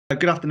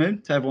Good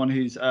afternoon to everyone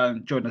who's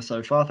joined us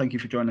so far. Thank you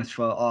for joining us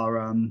for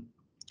our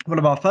one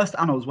of our first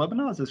Annals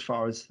webinars, as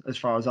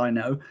far as I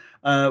know.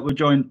 We're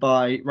joined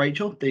by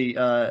Rachel, the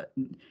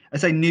I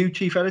say new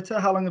chief editor.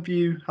 How long have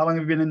you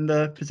been in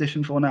the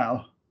position for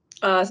now?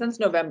 Since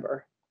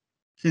November.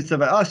 Since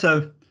November. Oh,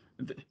 so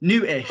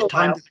new-ish.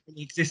 Time doesn't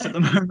really exist at the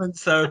moment,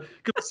 so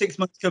could be 6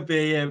 months, could be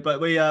a year. But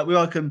we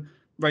welcome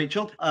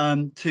Rachel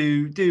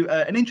to do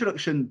an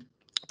introduction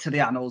to the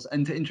Annals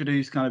and to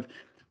introduce kind of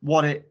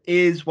what it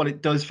is, what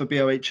it does for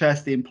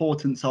BOHS, the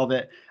importance of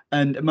it,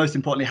 and most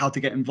importantly, how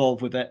to get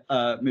involved with it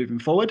moving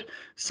forward.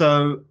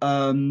 So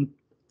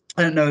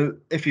I don't know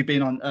if you've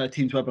been on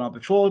Teams webinar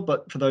before,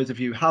 but for those of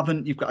you who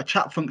haven't, you've got a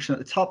chat function at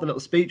the top, the little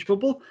speech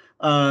bubble,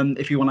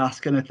 if you want to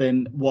ask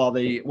anything while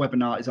the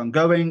webinar is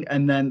ongoing.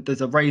 And then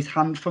there's a raise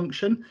hand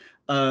function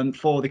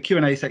for the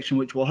Q&A section,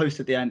 which we'll host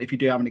at the end if you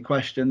do have any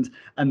questions.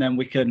 And then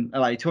we can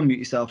allow you to unmute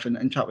yourself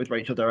and chat with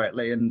Rachel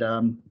directly and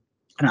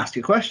ask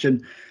your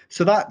question.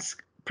 So that's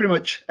pretty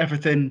much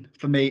everything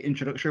for me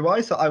introductory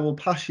wise. So I will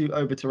pass you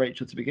over to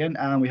Rachel to begin,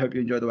 and we hope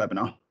you enjoy the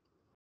webinar.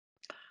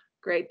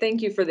 Great,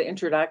 thank you for the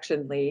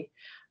introduction, Lee.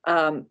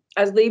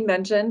 As Lee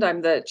mentioned,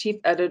 I'm the chief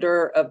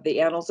editor of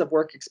the Annals of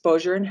Work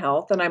Exposure and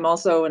Health, and I'm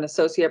also an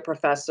associate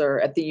professor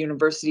at the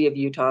University of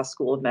Utah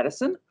School of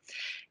Medicine.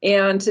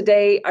 And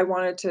today I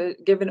wanted to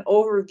give an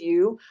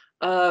overview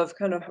of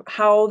kind of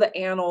how the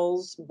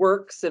Annals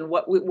works and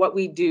what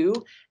we do,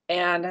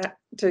 and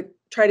to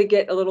try to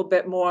get a little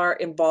bit more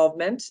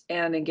involvement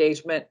and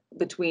engagement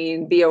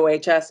between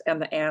BOHS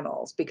and the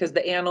Annals, because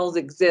the Annals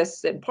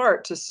exists in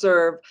part to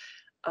serve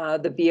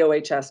the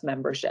BOHS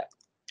membership.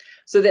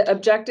 So the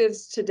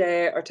objectives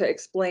today are to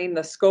explain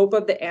the scope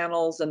of the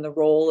Annals and the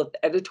role of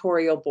the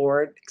editorial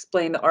board,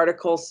 explain the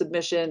article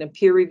submission and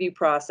peer review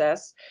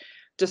process,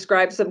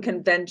 describe some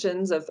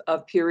conventions of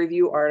peer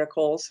review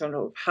articles,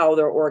 so how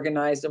they're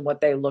organized and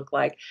what they look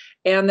like,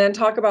 and then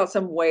talk about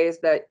some ways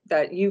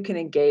that you can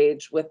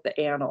engage with the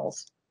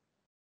Annals.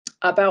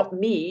 About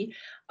me,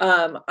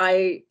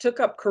 I took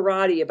up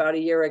karate about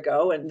a year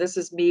ago, and this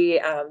is me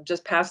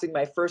just passing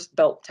my first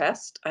belt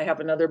test. I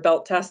have another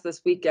belt test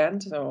this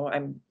weekend, so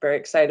I'm very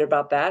excited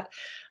about that.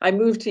 I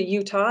moved to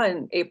Utah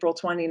in April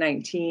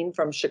 2019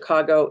 from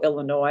Chicago,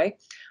 Illinois.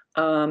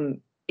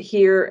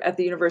 Here at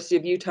the University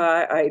of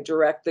Utah, I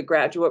direct the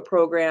graduate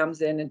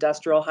programs in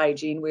industrial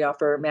hygiene. We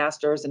offer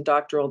master's and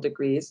doctoral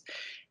degrees.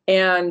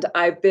 And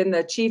I've been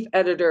the chief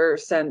editor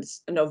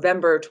since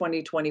November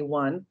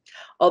 2021,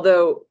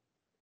 although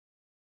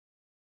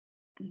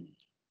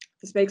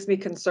this makes me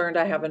concerned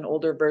I have an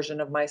older version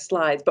of my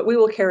slides, but we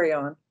will carry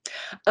on.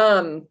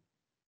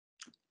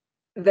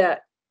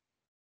 That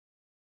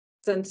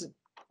since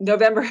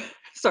November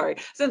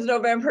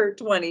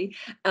 20,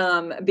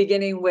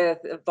 beginning with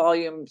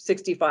volume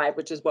 65,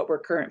 which is what we're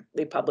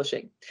currently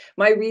publishing.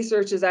 My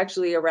research is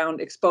actually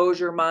around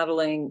exposure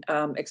modeling,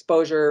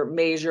 exposure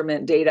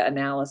measurement, data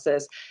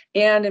analysis,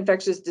 and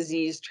infectious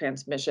disease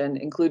transmission,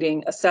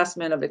 including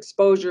assessment of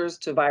exposures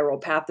to viral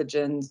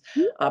pathogens,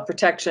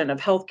 protection of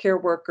healthcare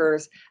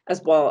workers,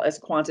 as well as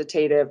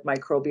quantitative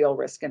microbial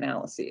risk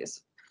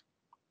analyses.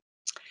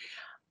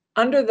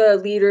 Under the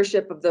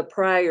leadership of the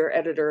prior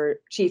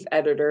chief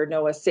editor,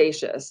 Noah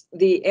Satius,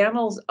 the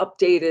Annals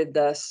updated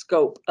the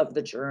scope of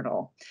the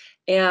journal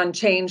and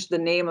changed the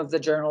name of the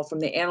journal from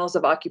the Annals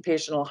of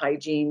Occupational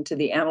Hygiene to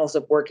the Annals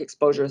of Work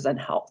Exposures and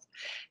Health.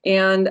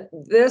 And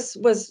this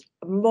was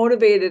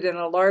motivated in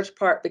a large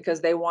part because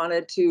they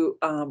wanted to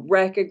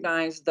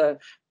recognize the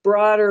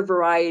broader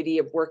variety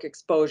of work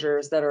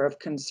exposures that are of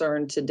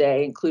concern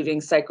today, including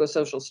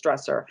psychosocial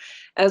stressor,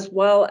 as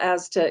well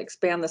as to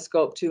expand the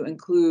scope to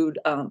include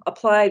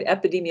applied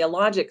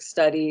epidemiologic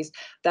studies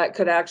that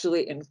could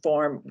actually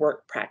inform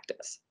work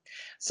practice.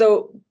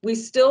 So we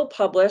still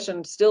publish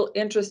and still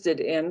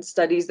interested in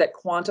studies that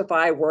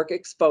quantify work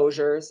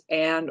exposures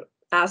and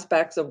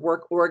aspects of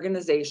work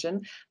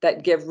organization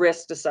that give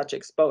risk to such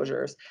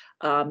exposures.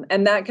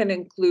 And that can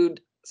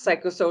include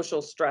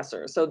psychosocial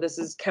stressors. So this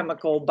is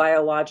chemical,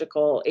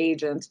 biological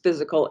agents,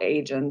 physical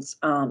agents,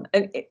 and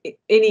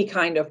any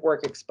kind of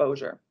work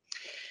exposure.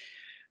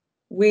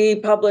 We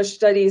publish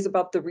studies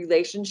about the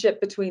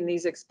relationship between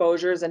these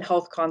exposures and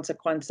health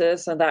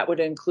consequences, and that would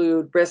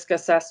include risk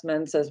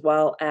assessments as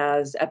well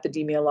as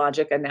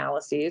epidemiologic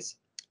analyses.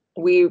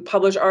 We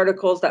publish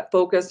articles that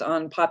focus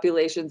on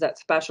populations at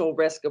special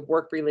risk of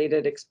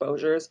work-related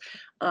exposures,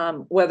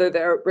 whether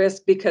they're at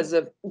risk because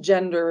of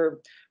gender,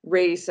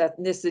 race,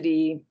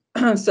 ethnicity,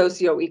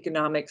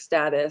 socioeconomic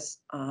status,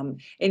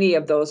 any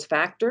of those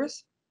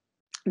factors.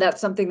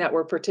 That's something that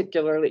we're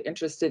particularly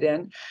interested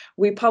in.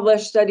 We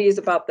publish studies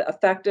about the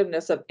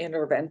effectiveness of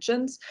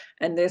interventions,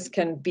 and this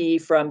can be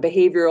from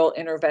behavioral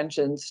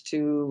interventions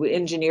to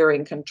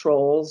engineering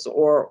controls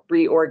or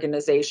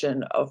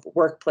reorganization of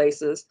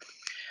workplaces.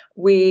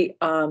 We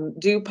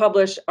do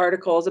publish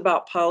articles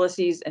about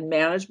policies and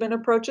management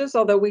approaches,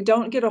 although we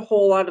don't get a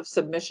whole lot of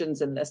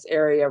submissions in this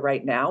area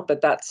right now,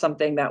 but that's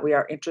something that we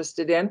are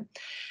interested in.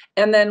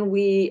 And then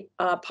we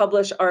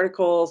publish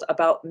articles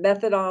about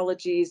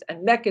methodologies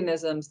and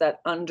mechanisms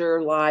that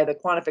underlie the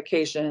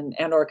quantification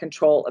and or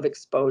control of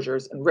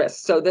exposures and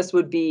risks. So this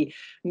would be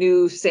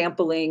new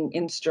sampling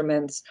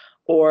instruments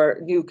or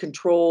new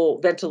control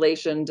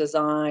ventilation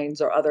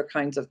designs or other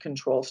kinds of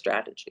control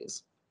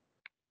strategies.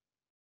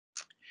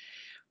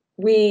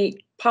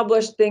 We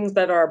publish things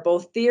that are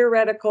both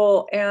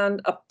theoretical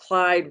and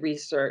applied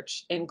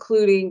research,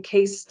 including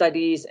case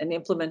studies and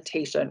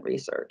implementation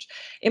research.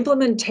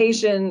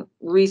 Implementation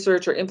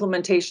research or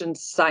implementation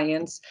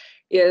science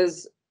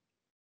is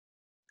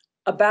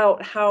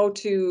about how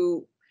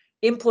to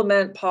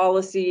implement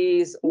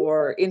policies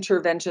or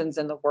interventions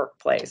in the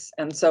workplace.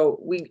 And so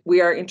we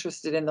are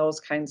interested in those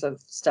kinds of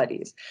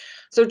studies.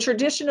 So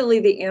traditionally,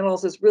 the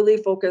Annals is really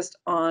focused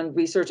on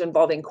research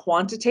involving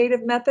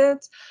quantitative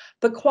methods,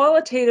 but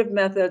qualitative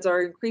methods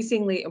are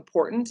increasingly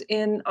important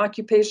in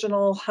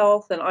occupational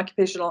health and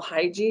occupational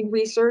hygiene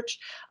research,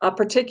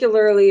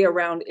 particularly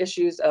around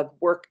issues of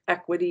work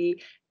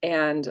equity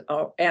and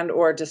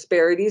or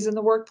disparities in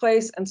the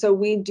workplace. And so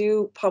we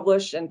do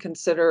publish and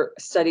consider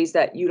studies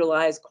that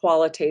utilize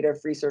qualitative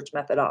research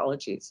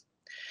methodologies.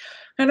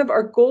 Kind of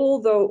our goal,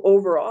 though,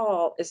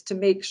 overall, is to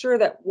make sure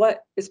that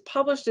what is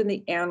published in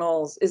the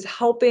Annals is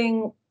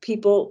helping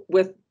people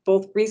with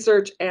both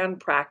research and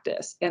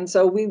practice. And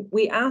so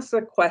we ask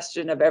the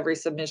question of every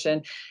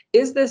submission,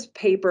 is this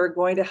paper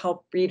going to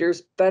help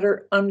readers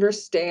better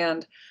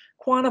understand,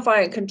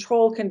 quantify, and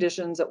control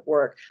conditions at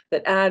work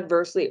that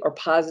adversely or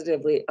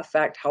positively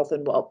affect health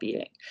and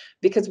well-being?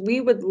 Because we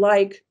would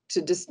like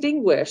to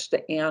distinguish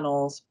the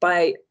Annals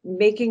by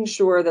making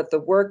sure that the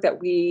work that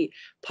we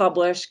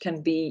publish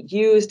can be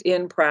used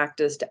in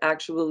practice to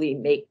actually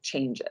make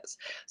changes.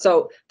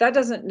 So that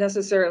doesn't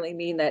necessarily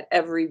mean that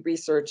every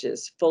research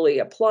is fully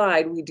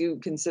applied. We do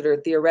consider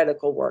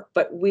theoretical work,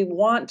 but we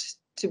want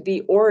to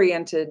be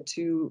oriented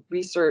to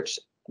research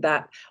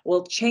that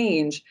will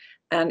change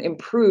and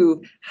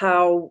improve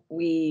how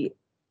we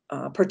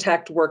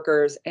protect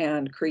workers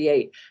and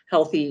create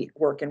healthy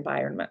work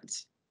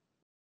environments.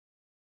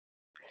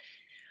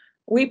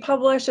 We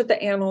publish at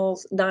the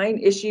Annals 9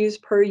 issues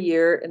per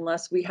year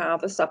unless we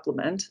have a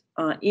supplement.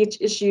 Each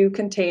issue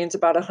contains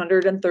about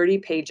 130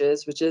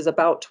 pages, which is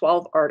about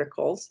 12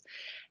 articles.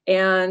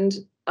 And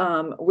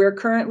we're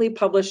currently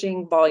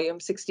publishing volume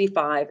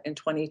 65 in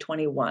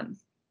 2021.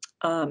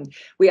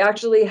 We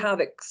actually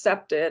have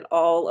accepted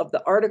all of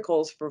the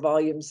articles for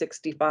volume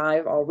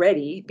 65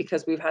 already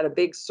because we've had a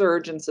big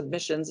surge in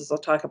submissions, as I'll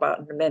talk about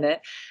in a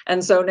minute.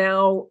 And so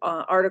now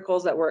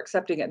articles that we're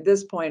accepting at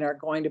this point are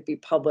going to be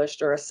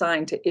published or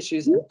assigned to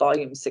issues in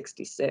volume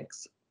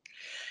 66.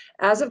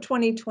 As of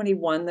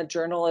 2021, the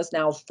journal is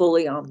now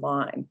fully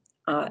online.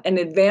 An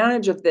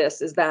advantage of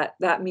this is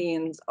that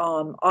means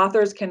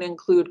authors can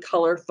include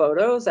color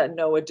photos at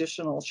no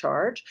additional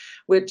charge,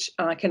 which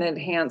can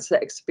enhance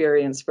the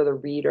experience for the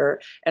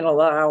reader and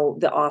allow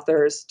the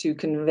authors to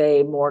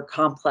convey more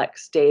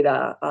complex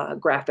data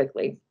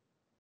graphically.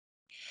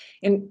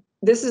 And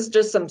this is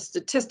just some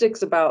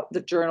statistics about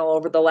the journal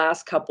over the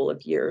last couple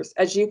of years.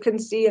 As you can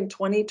see, in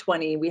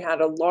 2020, we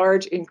had a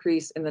large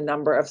increase in the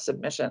number of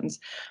submissions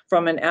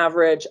from an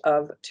average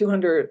of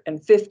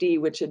 250,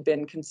 which had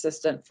been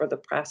consistent for the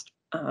past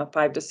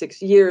 5 to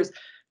 6 years,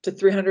 to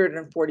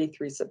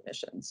 343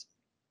 submissions.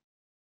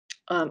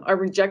 Our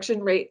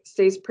rejection rate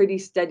stays pretty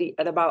steady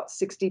at about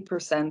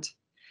 60%.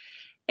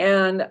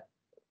 And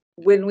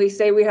when we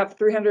say we have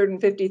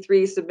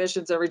 353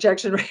 submissions, a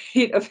rejection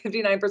rate of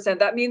 59%,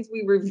 that means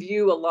we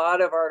review a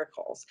lot of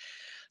articles.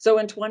 So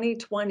in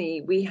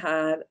 2020, we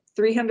had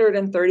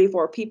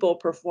 334 people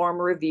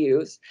perform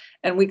reviews,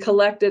 and we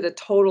collected a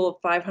total of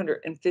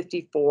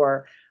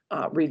 554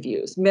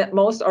 reviews.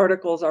 Most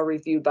articles are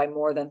reviewed by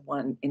more than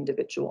one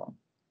individual.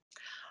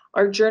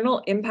 Our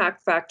journal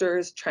impact factor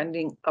is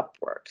trending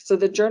upward. So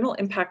the journal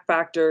impact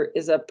factor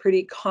is a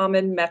pretty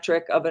common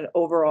metric of an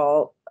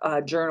overall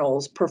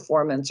journal's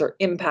performance or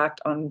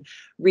impact on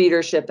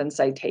readership and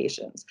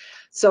citations.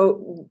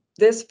 So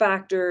this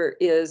factor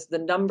is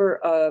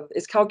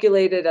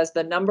calculated as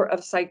the number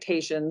of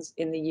citations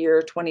in the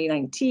year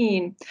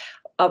 2019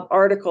 of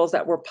articles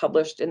that were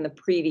published in the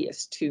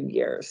previous 2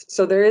 years.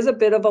 So there is a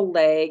bit of a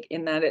lag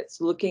in that it's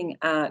looking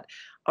at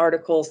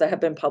articles that have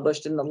been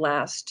published in the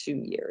last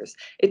 2 years.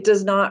 It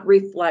does not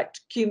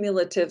reflect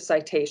cumulative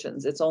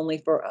citations. It's only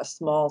for a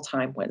small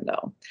time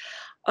window.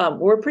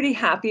 We're pretty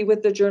happy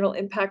with the journal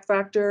impact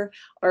factor.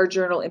 Our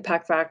journal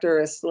impact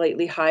factor is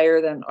slightly higher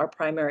than our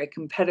primary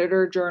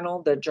competitor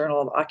journal, the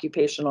Journal of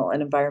Occupational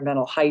and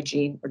Environmental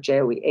Hygiene, or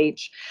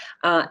JOEH,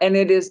 and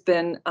it has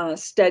been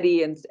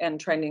steady and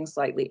trending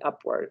slightly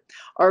upward.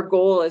 Our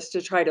goal is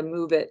to try to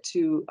move it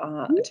to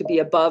be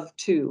above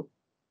 2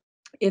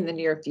 in the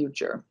near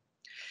future.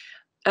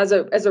 As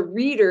a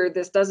reader,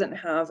 this doesn't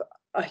have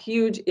a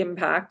huge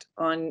impact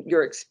on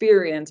your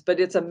experience, but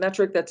it's a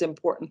metric that's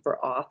important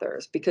for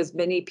authors because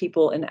many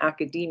people in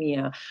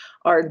academia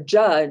are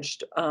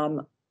judged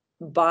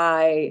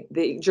by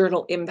the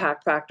journal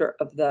impact factor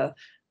of the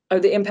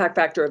impact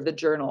factor of the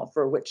journal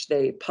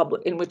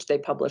in which they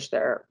publish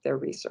their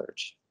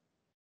research.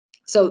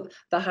 So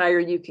the higher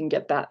you can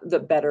get that, the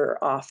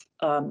better off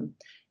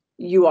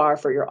you are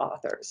for your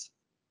authors.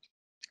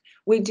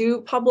 We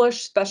do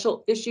publish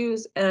special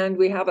issues, and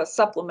we have a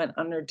supplement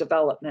under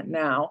development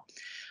now.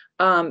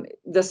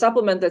 The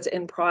supplement that's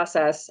in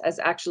process has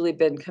actually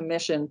been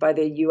commissioned by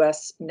the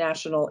U.S.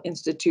 National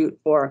Institute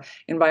for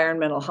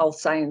Environmental Health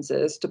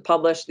Sciences to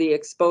publish the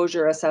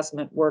exposure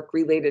assessment work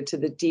related to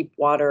the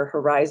Deepwater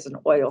Horizon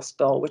oil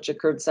spill, which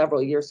occurred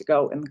several years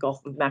ago in the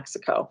Gulf of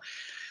Mexico.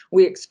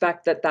 We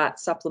expect that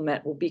that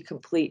supplement will be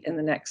complete in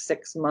the next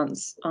 6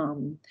 months,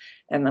 and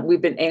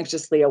we've been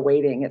anxiously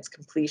awaiting its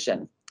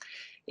completion.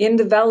 In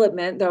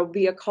development, there will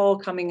be a call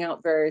coming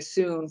out very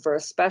soon for a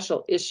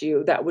special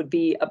issue that would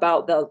be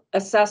about the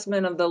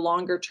assessment of the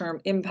longer-term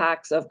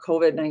impacts of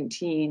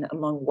COVID-19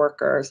 among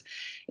workers,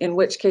 in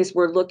which case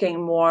we're looking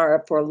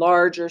more for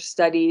larger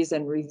studies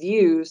and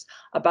reviews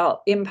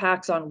about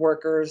impacts on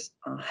workers'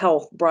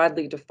 health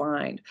broadly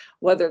defined,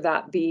 whether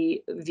that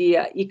be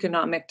via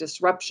economic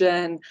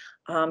disruption,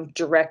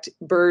 direct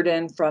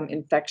burden from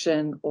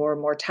infection or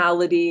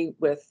mortality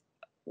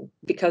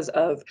because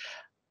of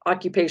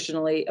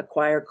occupationally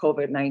acquired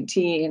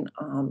COVID-19,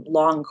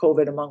 long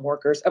COVID among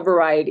workers, a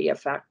variety of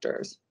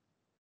factors.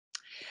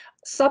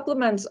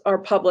 Supplements are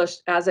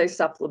published as a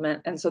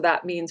supplement, and so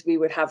that means we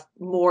would have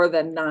more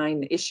than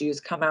 9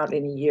 issues come out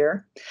in a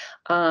year.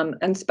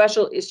 And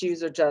special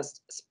issues are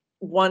just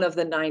one of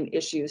the 9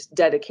 issues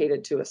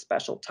dedicated to a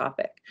special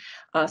topic.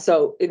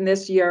 So in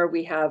this year,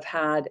 we have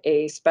had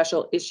a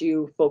special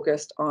issue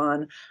focused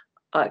on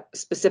a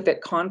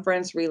specific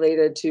conference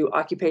related to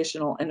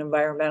occupational and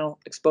environmental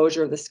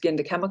exposure of the skin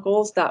to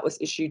chemicals. That was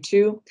issue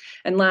 2.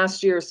 And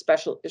last year's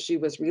special issue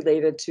was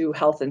related to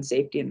health and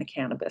safety in the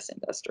cannabis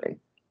industry.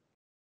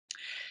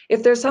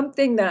 If there's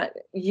something that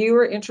you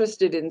are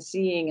interested in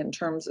seeing in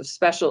terms of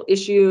special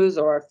issues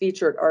or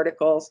featured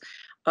articles,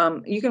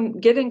 you can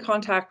get in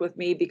contact with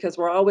me, because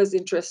we're always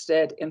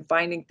interested in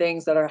finding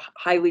things that are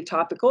highly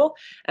topical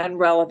and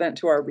relevant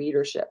to our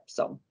readership.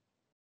 So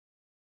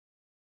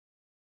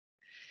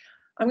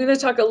I'm going to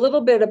talk a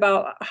little bit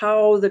about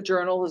how the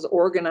journal is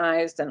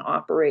organized and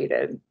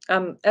operated.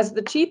 As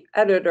the chief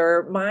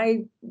editor,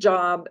 my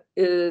job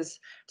is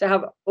to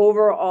have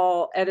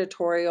overall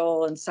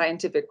editorial and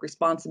scientific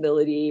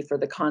responsibility for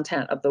the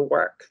content of the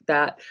work,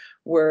 that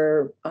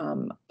we're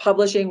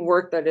publishing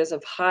work that is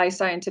of high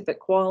scientific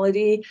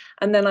quality,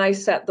 and then I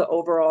set the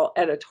overall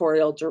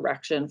editorial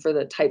direction for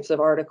the types of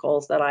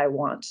articles that I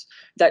want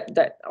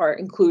that are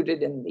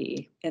included in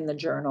the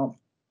journal,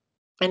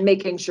 and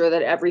making sure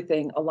that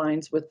everything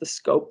aligns with the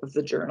scope of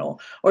the journal,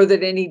 or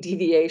that any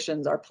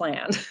deviations are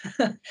planned.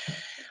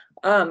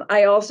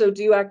 I also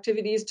do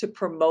activities to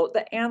promote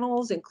the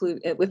Annals,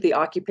 include with the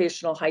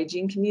occupational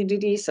hygiene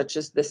community, such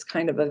as this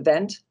kind of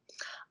event.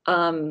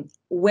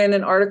 When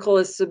an article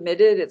is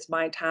submitted, it's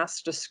my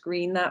task to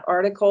screen that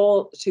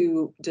article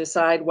to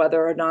decide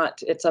whether or not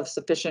it's of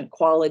sufficient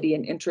quality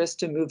and interest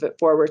to move it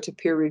forward to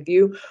peer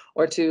review,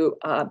 or to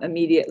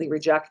immediately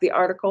reject the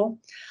article.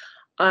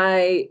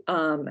 I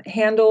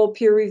handle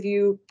peer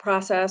review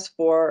process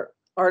for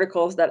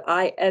articles that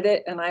I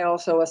edit, and I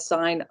also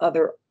assign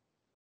other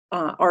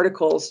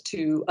articles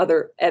to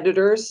other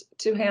editors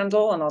to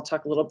handle, and I'll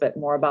talk a little bit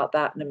more about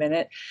that in a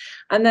minute.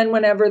 And then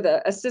whenever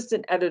the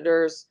assistant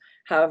editors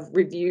have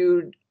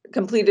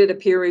completed a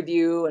peer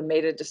review and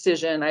made a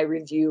decision, I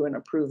review and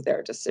approve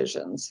their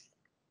decisions.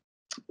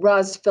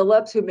 Roz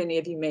Phillips, who many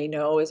of you may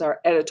know, is our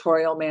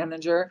editorial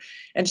manager,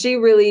 and she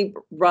really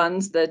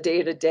runs the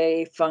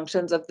day-to-day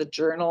functions of the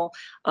journal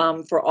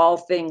for all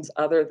things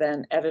other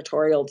than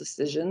editorial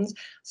decisions.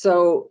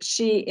 So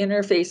she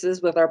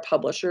interfaces with our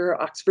publisher,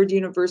 Oxford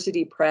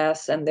University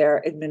Press, and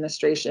their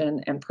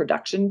administration and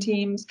production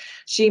teams.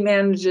 She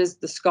manages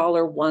the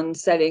Scholar One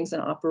settings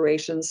and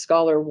operations.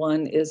 Scholar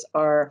One is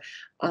our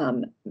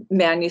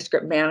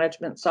manuscript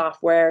management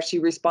software. She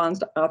responds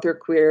to author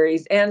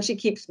queries, and she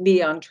keeps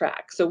me on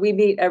track. So we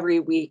meet every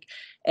week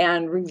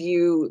and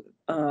review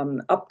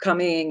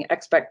upcoming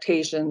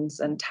expectations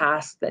and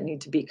tasks that need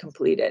to be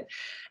completed.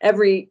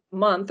 Every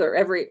month,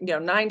 or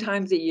 9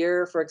 times a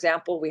year, for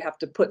example, we have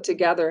to put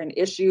together an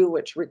issue,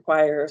 which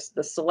requires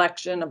the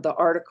selection of the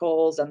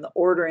articles and the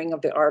ordering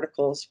of the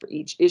articles for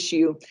each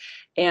issue.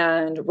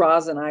 And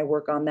Roz and I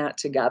work on that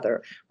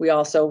together. We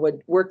also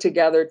would work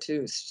together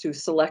to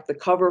select the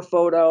cover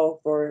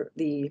photo for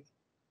the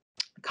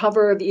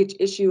cover of each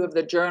issue of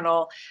the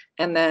journal,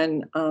 and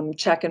then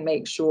check and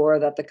make sure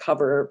that the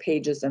cover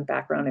pages and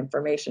background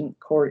information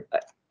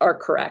are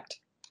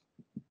correct.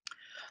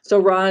 So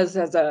Roz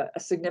has a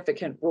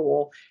significant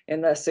role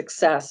in the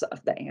success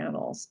of the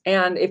Annals.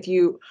 And if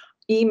you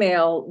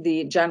email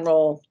the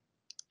general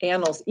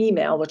Annals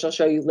email, which I'll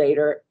show you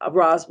later,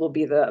 Roz will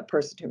be the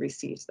person who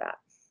receives that.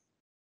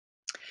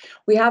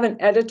 We have an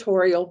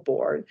editorial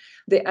board.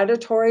 The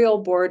editorial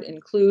board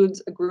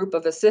includes a group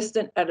of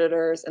assistant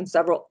editors and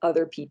several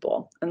other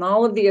people. And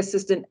all of the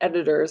assistant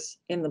editors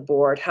in the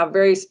board have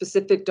very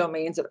specific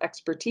domains of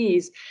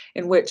expertise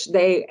in which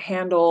they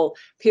handle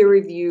peer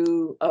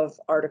review of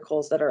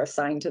articles that are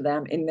assigned to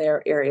them in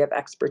their area of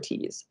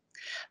expertise.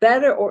 The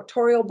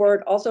editorial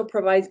board also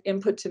provides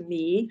input to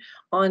me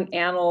on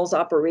Annals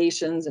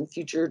operations and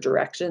future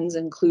directions,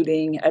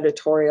 including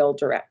editorial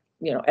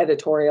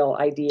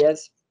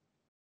ideas.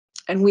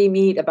 And we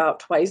meet about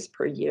twice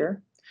per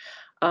year.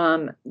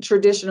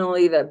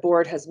 Traditionally, the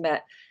board has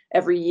met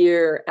every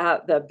year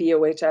at the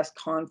BOHS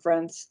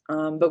conference,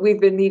 but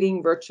we've been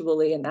meeting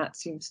virtually, and that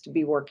seems to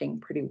be working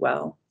pretty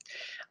well.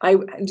 I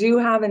do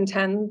have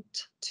intent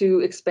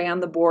to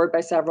expand the board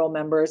by several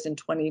members in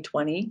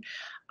 2020.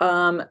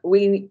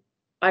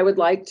 I would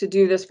like to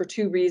do this for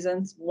two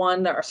reasons.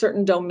 One, there are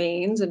certain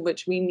domains in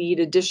which we need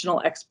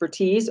additional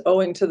expertise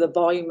owing to the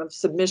volume of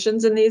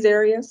submissions in these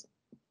areas,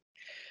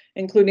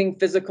 including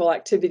physical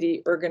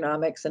activity,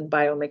 ergonomics, and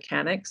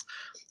biomechanics.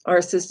 Our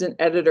assistant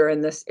editor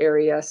in this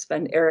area,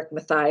 Sven-Erik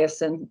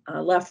Mathiasen,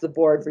 left the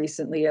board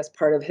recently as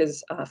part of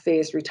his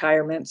phased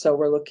retirement, so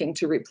we're looking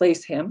to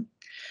replace him.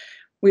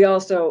 We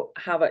also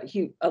have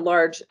a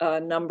large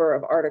number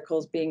of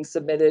articles being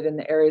submitted in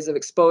the areas of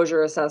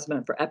exposure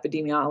assessment for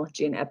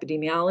epidemiology and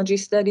epidemiology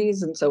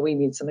studies, and so we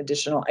need some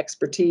additional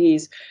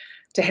expertise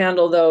to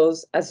handle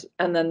those.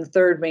 And then the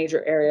third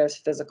major area is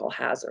physical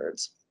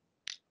hazards.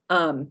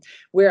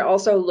 We're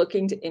also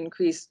looking to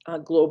increase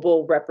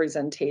global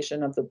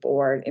representation of the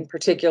board, in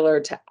particular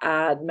to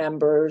add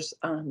members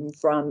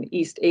from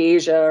East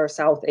Asia or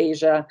South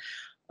Asia,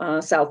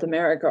 South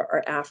America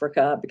or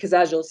Africa, because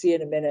as you'll see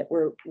in a minute,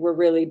 we're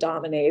really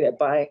dominated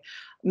by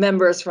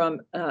members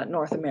from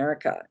North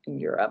America and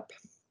Europe.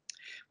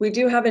 We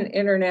do have an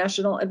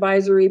international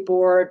advisory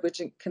board,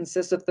 which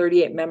consists of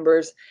 38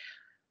 members.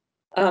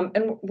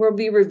 And we'll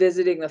be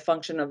revisiting the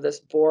function of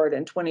this board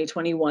in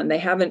 2021. They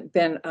haven't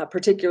been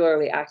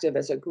particularly active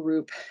as a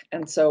group,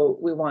 and so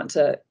we want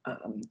to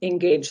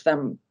engage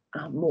them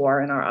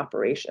more in our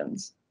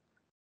operations.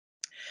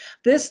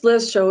 This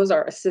list shows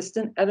our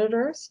assistant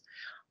editors.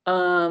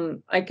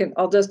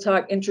 I'll just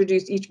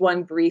introduce each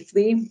one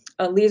briefly.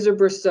 Lisa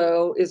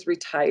Brousseau is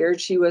retired.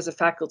 She was a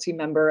faculty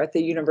member at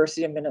the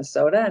University of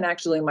Minnesota and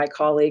actually my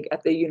colleague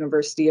at the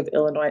University of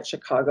Illinois at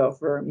Chicago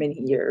for many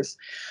years.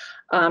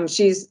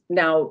 She's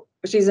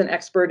an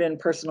expert in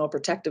personal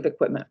protective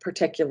equipment,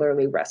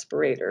 particularly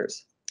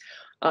respirators.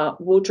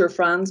 Wouter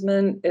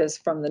Fransman is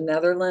from the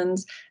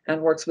Netherlands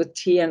and works with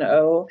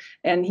TNO,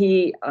 and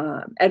he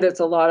edits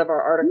a lot of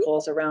our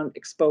articles around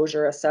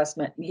exposure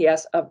assessment. He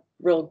has a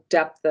real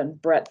depth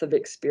and breadth of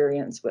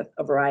experience with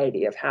a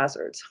variety of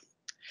hazards.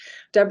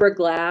 Deborah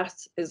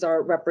Glass is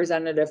our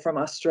representative from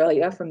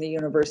Australia, from the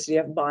University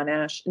of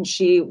Monash, and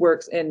she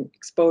works in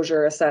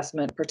exposure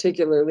assessment,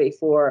 particularly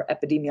for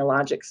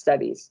epidemiologic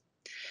studies.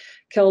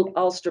 Kjeld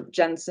Alstrup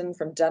Jensen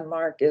from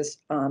Denmark is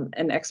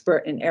an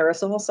expert in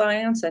aerosol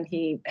science, and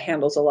he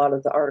handles a lot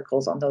of the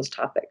articles on those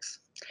topics.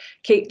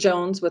 Kate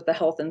Jones with the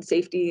Health and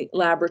Safety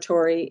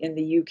Laboratory in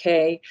the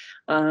UK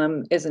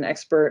is an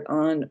expert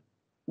on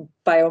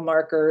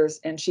biomarkers,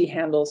 and she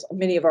handles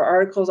many of our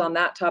articles on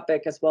that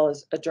topic as well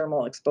as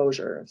dermal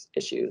exposure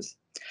issues.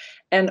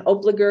 And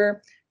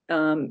Opliger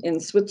in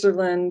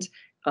Switzerland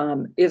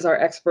is our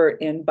expert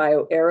in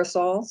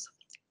bioaerosols.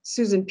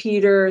 Susan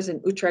Peters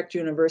in Utrecht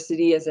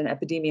University is an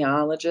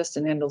epidemiologist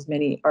and handles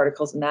many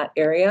articles in that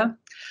area.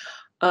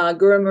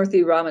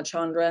 Gurumurthy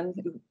Ramachandran,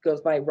 who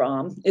goes by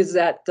Ram, is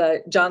at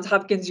Johns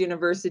Hopkins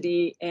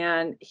University,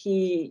 and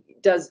he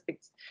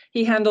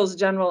handles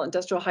general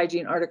industrial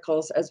hygiene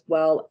articles as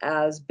well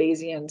as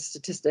Bayesian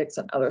statistics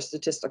and other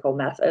statistical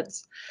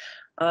methods.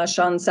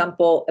 Sean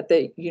Semple at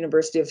the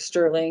University of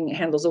Stirling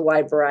handles a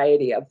wide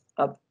variety of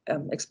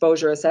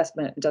exposure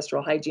assessment,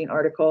 industrial hygiene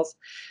articles.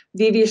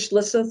 Vivi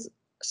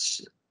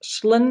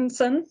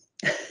Schlinson,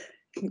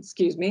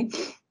 excuse me,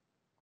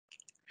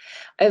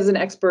 is an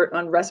expert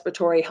on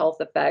respiratory health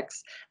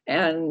effects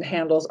and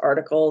handles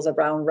articles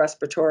around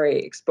respiratory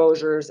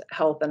exposures,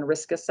 health, and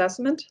risk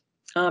assessment.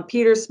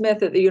 Peter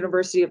Smith at the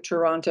University of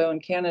Toronto in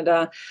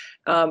Canada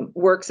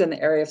works in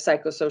the area of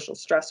psychosocial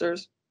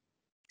stressors.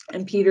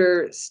 And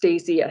Peter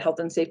Stacy at Health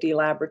and Safety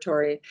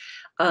Laboratory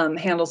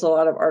handles a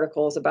lot of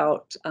articles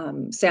about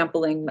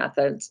sampling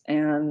methods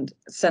and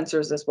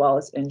sensors as well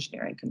as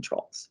engineering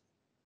controls.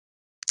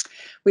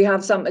 We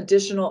have some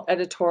additional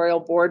editorial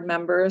board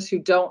members who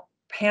don't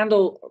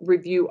handle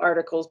review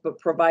articles but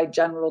provide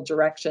general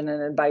direction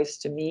and advice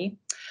to me.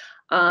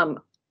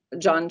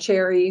 John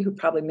Cherry, who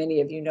probably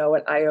many of you know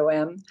at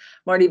IOM,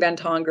 Marty Van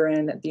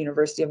Tongeren at the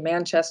University of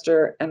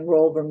Manchester, and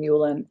Roel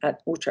Vermeulen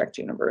at Utrecht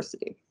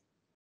University.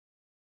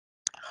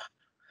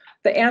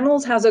 The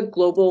Annals has a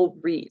global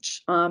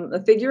reach.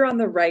 The figure on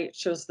the right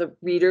shows the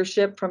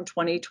readership from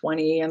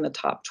 2020 and the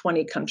top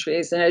 20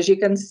 countries. And as you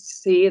can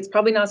see, it's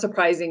probably not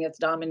surprising it's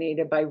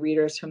dominated by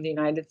readers from the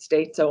United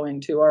States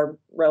owing to our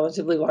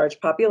relatively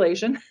large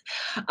population.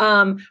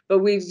 But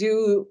we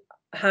do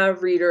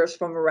have readers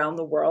from around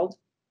the world.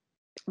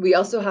 We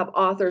also have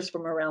authors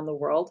from around the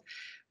world.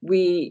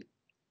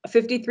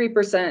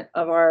 53%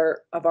 of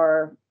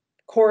our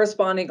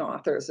corresponding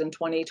authors in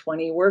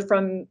 2020 were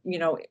from,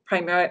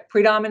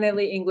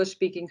 predominantly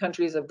English-speaking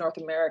countries of North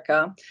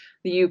America,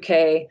 the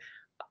UK,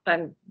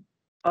 and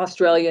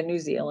Australia, New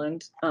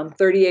Zealand,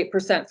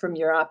 38% from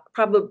Europe,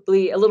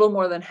 probably a little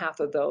more than half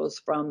of those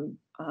from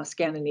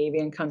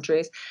Scandinavian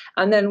countries.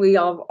 And then we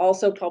have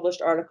also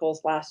published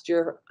articles last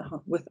year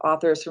with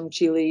authors from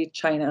Chile,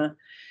 China,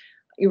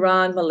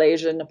 Iran,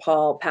 Malaysia,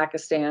 Nepal,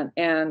 Pakistan,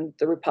 and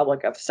the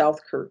Republic of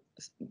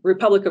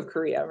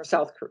Korea or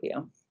South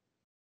Korea.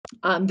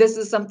 This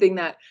is something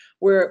that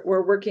we're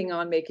working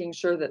on, making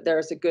sure that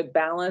there's a good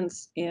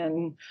balance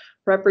in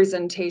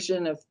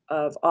representation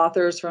of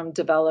authors from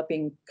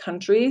developing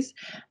countries,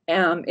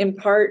 in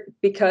part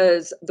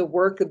because the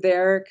work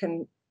there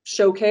can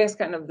showcase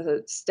kind of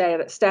the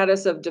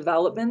status of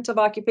development of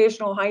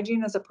occupational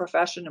hygiene as a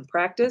profession and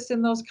practice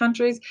in those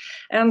countries.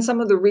 And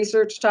some of the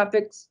research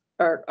topics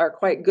are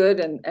quite good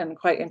and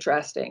quite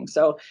interesting.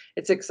 So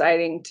it's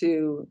exciting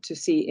to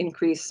see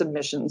increased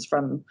submissions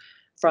from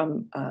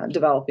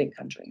developing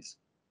countries.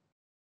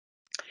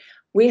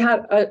 We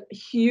had a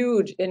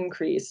huge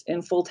increase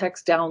in full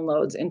text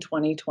downloads in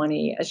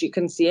 2020. As you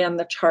can see on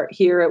the chart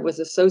here, it was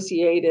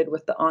associated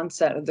with the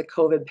onset of the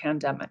COVID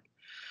pandemic.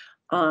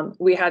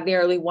 We had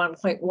nearly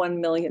 1.1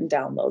 million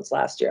downloads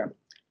last year.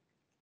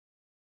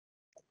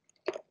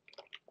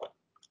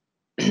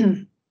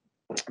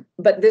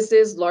 But this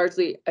is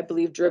largely, I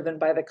believe, driven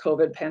by the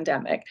COVID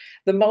pandemic.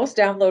 The most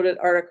downloaded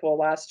article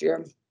last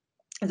year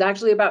is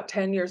actually about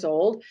 10 years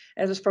old,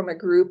 and it's from a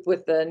group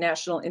with the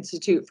National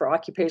Institute for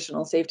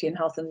Occupational Safety and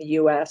Health in the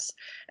US.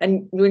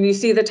 And when you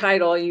see the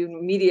title, you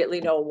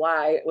immediately know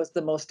why it was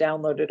the most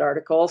downloaded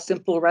article: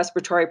 Simple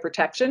Respiratory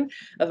Protection,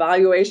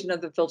 Evaluation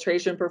of the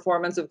Filtration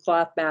Performance of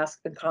Cloth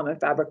Masks and Common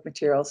Fabric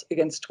Materials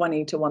against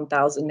 20 to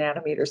 1,000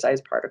 nanometer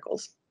sized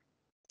particles.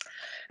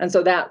 And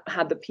so that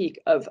had the peak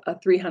of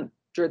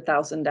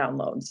 300,000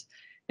 downloads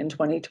in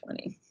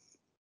 2020.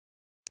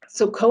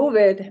 So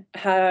COVID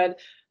had,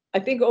 I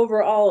think,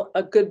 overall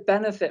a good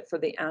benefit for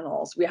the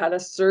Annals. We had a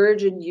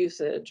surge in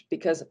usage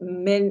because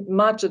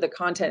much of the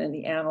content in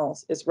the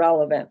Annals is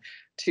relevant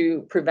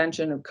to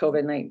prevention of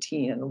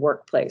COVID-19 in the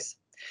workplace.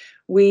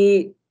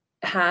 We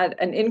had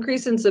an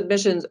increase in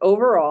submissions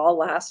overall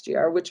last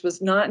year, which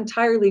was not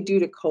entirely due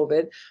to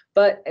COVID,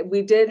 but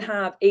we did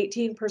have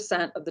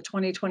 18% of the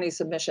 2020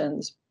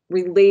 submissions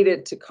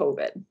related to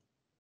COVID.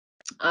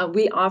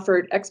 We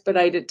offered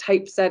expedited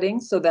typesetting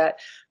so that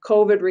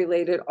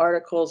COVID-related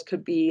articles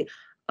could be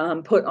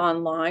put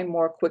online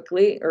more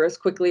quickly or as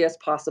quickly as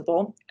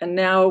possible. And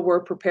now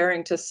we're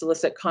preparing to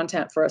solicit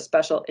content for a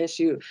special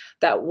issue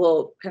that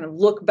will kind of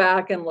look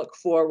back and look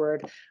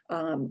forward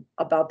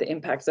about the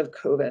impacts of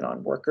COVID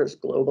on workers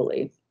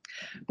globally.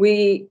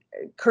 We,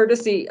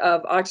 courtesy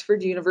of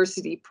Oxford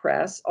University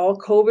Press, all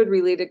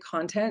COVID-related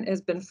content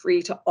has been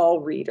free to all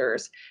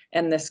readers,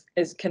 and this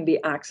can be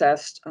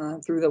accessed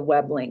through the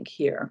web link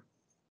here.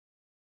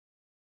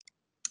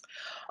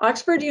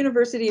 Oxford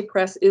University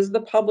Press is the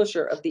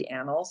publisher of the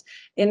Annals,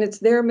 and it's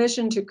their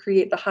mission to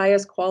create the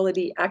highest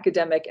quality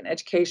academic and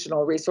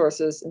educational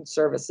resources and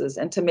services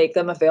and to make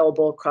them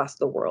available across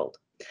the world.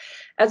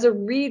 As a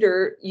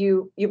reader,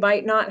 you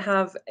might not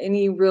have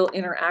any real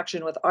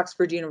interaction with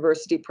Oxford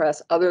University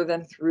Press other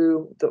than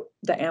through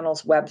the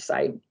Annals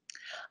website.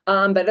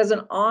 But as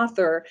an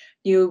author,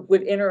 you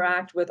would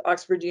interact with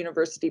Oxford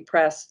University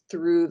Press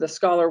through the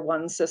Scholar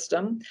One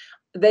system.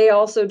 They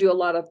also do a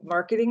lot of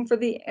marketing for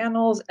the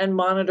Annals and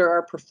monitor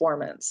our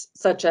performance,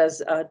 such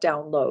as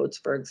downloads,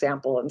 for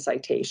example, and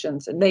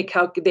citations, and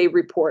they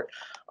report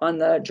on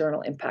the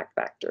journal impact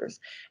factors.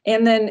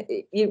 And then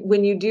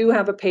when you do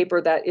have a paper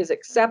that is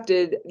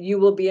accepted, you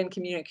will be in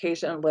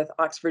communication with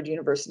Oxford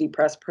University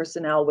Press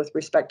personnel with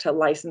respect to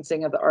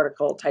licensing of the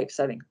article,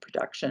 typesetting,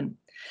 production.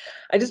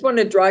 I just want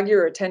to draw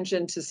your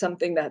attention to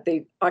something that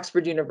the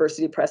Oxford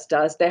University Press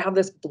does. They have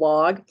this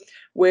blog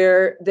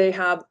where they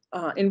have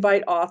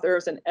invite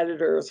authors and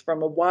editors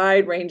from a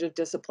wide range of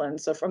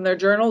disciplines, so from their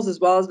journals as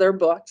well as their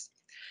books,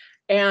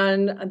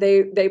 and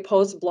they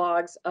post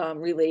blogs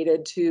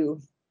related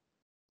to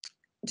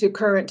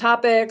current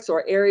topics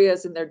or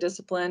areas in their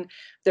discipline.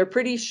 They're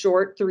pretty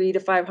short, 300 to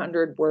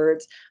 500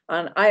 words.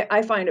 And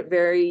I find it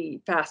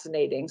very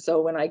fascinating.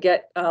 So when I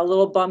get a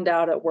little bummed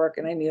out at work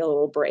and I need a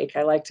little break,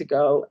 I like to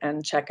go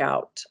and check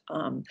out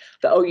the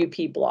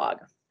OUP blog.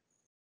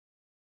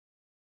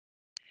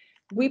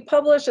 We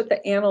publish at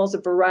the Annals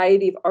a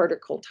variety of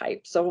article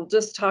types. So we'll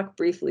just talk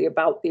briefly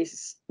about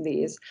these.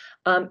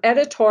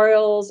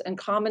 Editorials and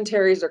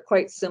commentaries are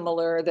quite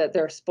similar, that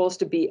they're supposed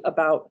to be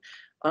about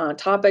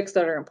topics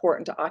that are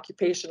important to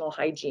occupational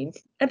hygiene.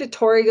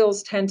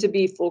 Editorials tend to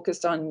be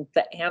focused on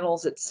the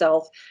Annals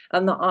itself,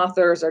 and the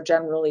authors are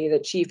generally the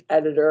chief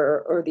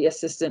editor or the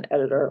assistant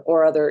editor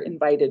or other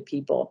invited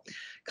people.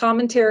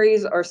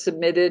 Commentaries are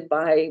submitted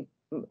by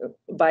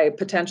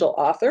potential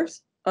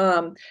authors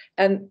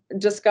and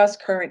discuss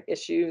current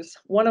issues.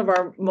 One of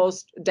our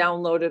most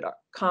downloaded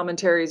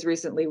commentaries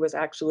recently was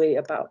actually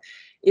about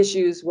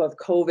issues with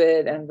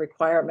COVID and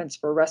requirements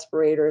for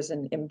respirators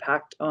and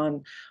impact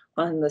on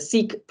the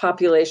Sikh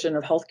population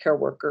of healthcare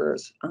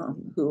workers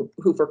who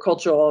for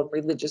cultural and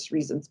religious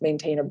reasons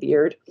maintain a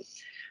beard.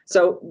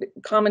 So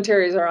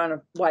commentaries are on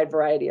a wide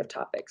variety of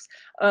topics.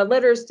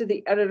 Letters to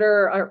the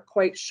editor are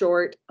quite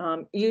short.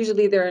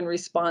 Usually they're in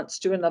response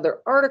to another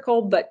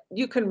article, but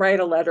you can write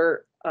a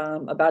letter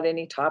about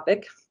any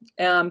topic.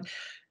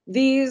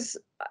 These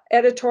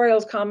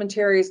editorials,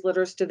 commentaries,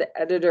 letters to the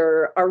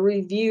editor are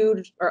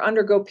reviewed or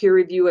undergo peer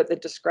review at the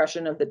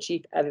discretion of the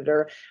chief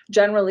editor.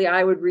 Generally,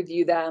 I would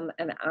review them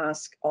and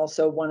ask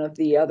also one of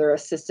the other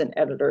assistant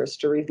editors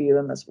to review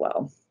them as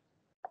well.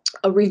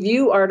 A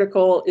review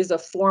article is a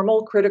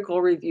formal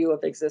critical review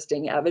of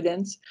existing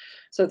evidence.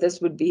 So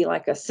this would be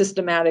like a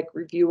systematic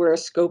review or a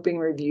scoping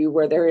review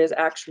where there is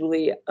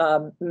actually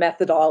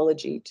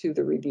methodology to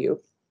the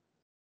review.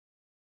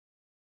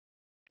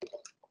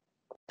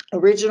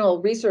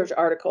 Original research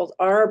articles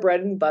are our bread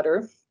and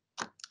butter.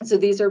 So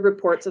these are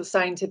reports of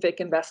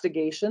scientific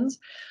investigations.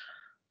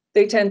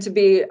 They tend to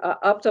be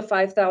up to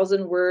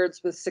 5,000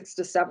 words with 6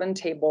 to 7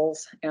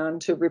 tables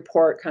and to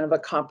report kind of a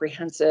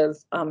comprehensive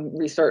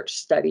research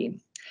study.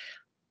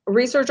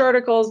 Research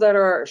articles that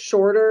are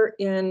shorter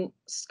in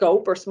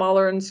scope or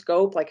smaller in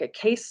scope, like a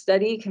case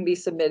study, can be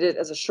submitted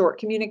as a short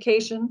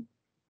communication.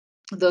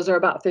 Those are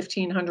about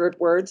 1,500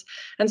 words.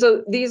 And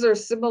so these are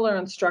similar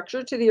in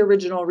structure to the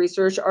original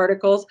research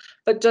articles,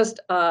 but just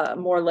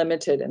more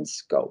limited in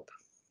scope.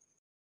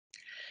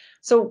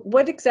 So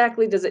what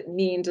exactly does it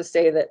mean to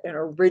say that an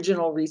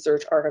original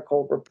research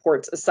article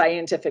reports a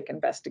scientific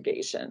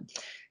investigation?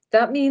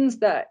 That means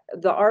that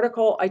the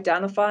article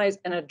identifies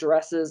and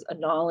addresses a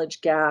knowledge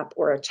gap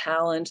or a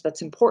challenge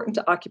that's important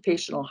to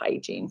occupational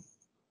hygiene.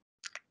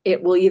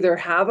 It will either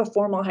have a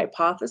formal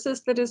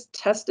hypothesis that is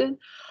tested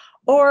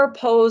or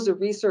pose a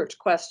research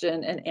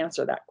question and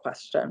answer that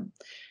question.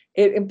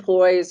 It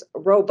employs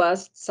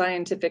robust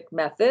scientific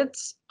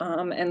methods,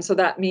 and so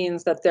that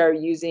means that they're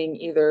using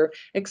either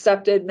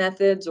accepted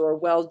methods or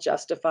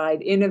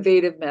well-justified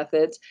innovative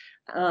methods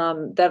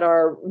that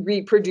are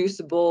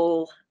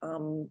reproducible,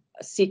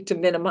 seek to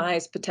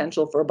minimize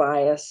potential for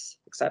bias,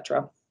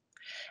 etc.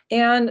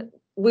 And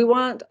we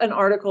want an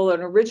article,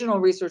 an original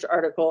research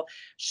article,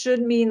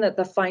 should mean that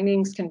the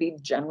findings can be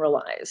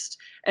generalized.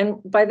 And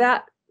by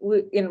that,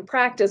 in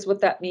practice,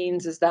 what that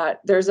means is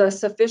that there's a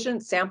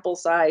sufficient sample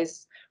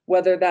size,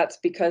 whether that's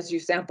because you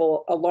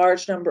sample a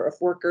large number of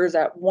workers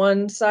at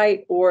one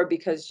site or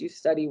because you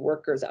study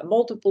workers at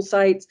multiple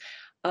sites,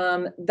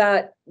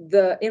 that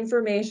the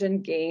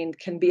information gained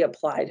can be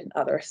applied in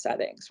other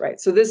settings, right?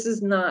 So this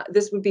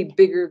would be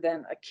bigger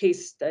than a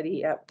case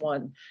study at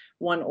one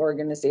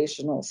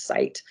organizational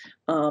site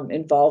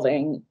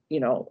involving,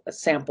 a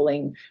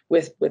sampling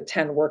with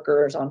 10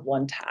 workers on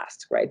one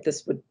task, right?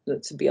 This would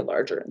be a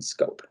larger in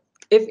scope.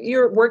 If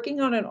you're working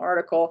on an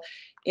article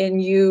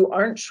and you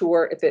aren't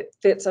sure if it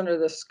fits under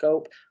the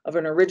scope of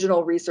an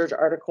original research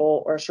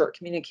article or a short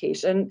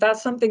communication,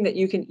 that's something that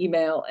you can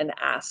email and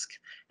ask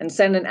and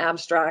send an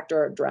abstract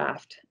or a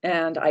draft,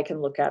 and I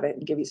can look at it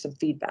and give you some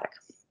feedback.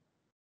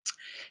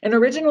 An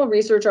original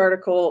research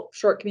article,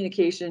 short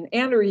communication,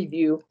 and a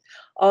review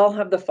all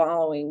have the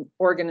following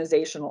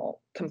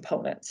organizational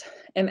components.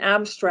 An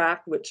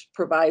abstract, which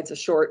provides a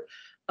short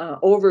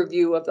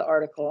overview of the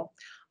article,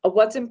 a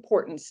what's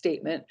important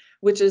statement,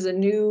 which is a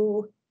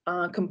new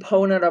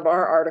component of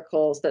our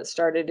articles that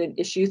started in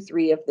issue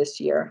 3 of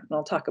this year, and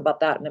I'll talk about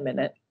that in a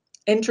minute.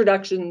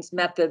 Introductions,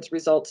 methods,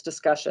 results,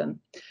 discussion.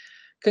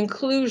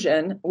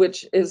 Conclusion,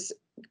 which is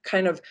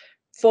kind of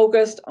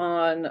focused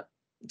on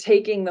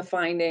taking the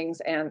findings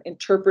and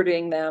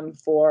interpreting them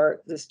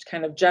for this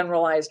kind of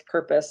generalized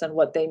purpose and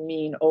what they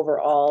mean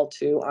overall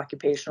to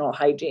occupational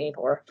hygiene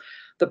or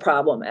the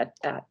problem at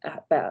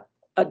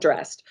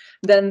addressed.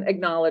 Then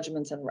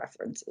acknowledgements and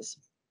references.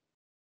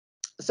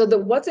 So the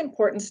what's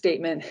important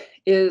statement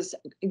is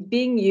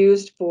being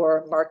used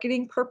for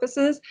marketing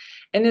purposes,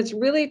 and it's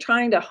really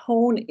trying to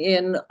hone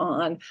in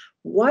on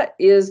what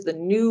is the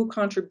new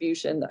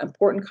contribution, the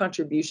important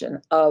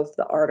contribution of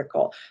the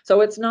article. So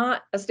it's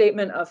not a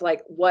statement of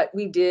like what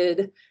we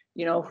did,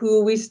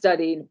 who we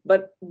studied,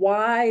 but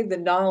why the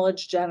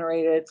knowledge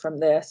generated from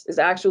this is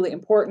actually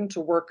important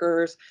to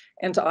workers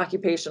and to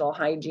occupational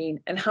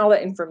hygiene and how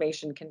that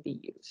information can be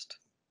used.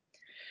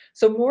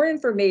 So more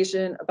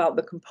information about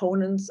the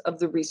components of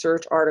the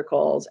research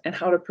articles and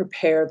how to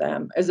prepare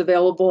them is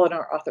available in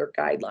our author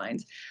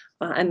guidelines,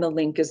 and the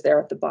link is there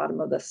at the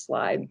bottom of this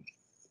slide.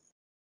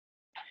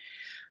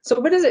 So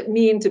what does it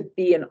mean to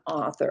be an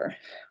author?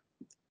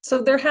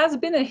 So there has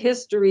been a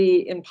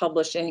history in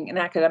publishing, in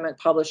academic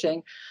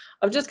publishing,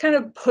 of just kind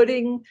of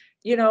putting,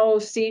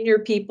 senior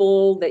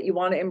people that you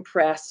want to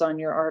impress on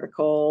your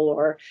article,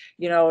 or,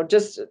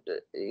 just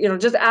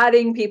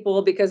adding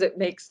people because it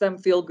makes them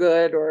feel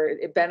good or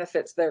it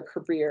benefits their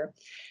career.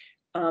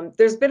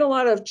 There's been a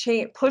lot of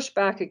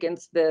pushback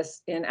against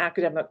this in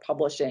academic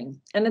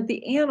publishing. And at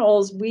the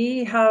Annals,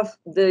 we have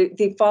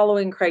the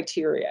following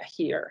criteria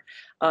here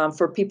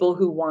for people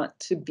who want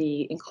to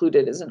be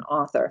included as an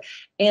author.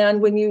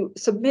 And when you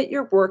submit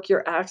your work,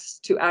 you're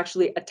asked to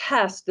actually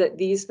attest that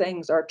these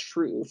things are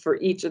true for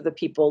each of the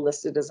people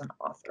listed as an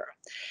author.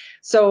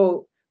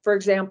 So, for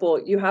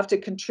example, you have to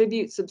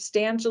contribute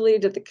substantially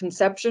to the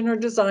conception or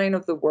design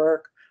of the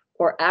work,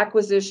 or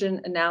acquisition,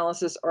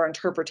 analysis, or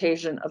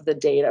interpretation of the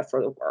data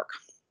for the work.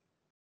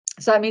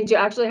 So that means you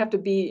actually have to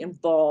be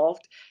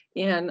involved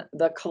in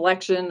the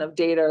collection of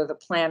data or the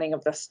planning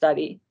of the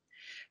study.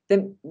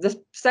 Then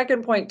the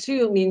second point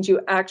too means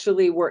you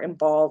actually were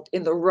involved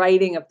in the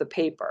writing of the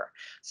paper.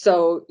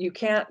 So you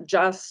can't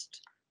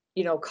just,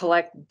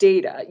 collect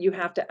data. You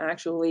have to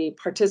actually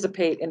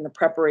participate in the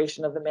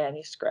preparation of the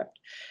manuscript.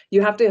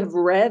 You have to have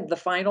read the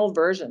final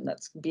version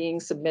that's being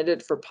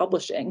submitted for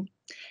publishing.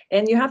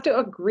 And you have to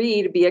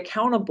agree to be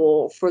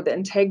accountable for the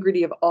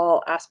integrity of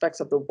all aspects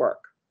of the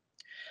work.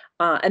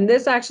 And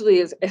this actually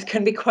it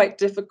can be quite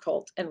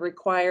difficult and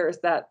requires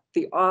that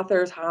the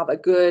authors have a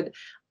good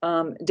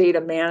data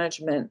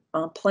management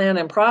plan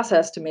and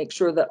process to make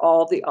sure that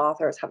all the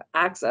authors have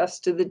access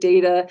to the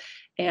data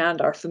and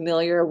are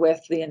familiar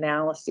with the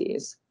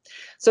analyses.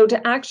 So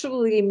to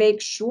actually make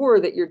sure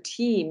that your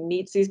team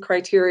meets these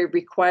criteria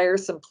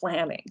requires some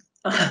planning.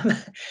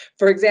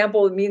 For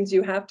example, it means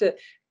you have to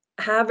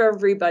have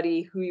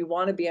everybody who you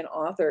want to be an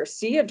author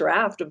see a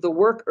draft of the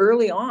work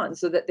early on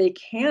so that they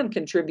can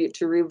contribute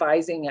to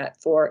revising it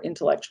for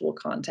intellectual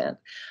content.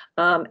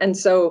 And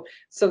so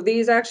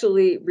these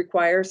actually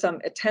require some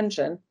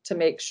attention to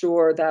make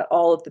sure that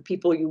all of the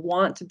people you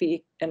want to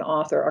be an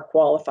author are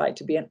qualified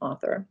to be an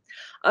author.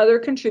 Other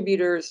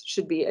contributors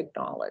should be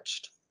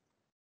acknowledged.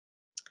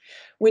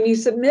 When you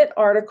submit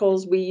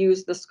articles, we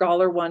use the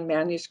ScholarOne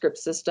manuscript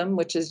system,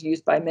 which is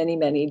used by many,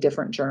 many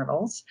different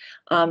journals.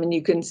 And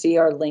you can see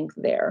our link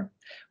there.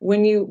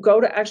 When you go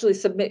to actually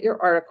submit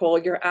your article,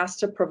 you're asked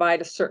to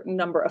provide a certain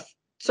number of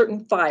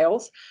certain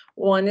files.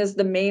 One is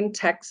the main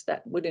text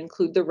that would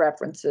include the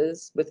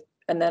references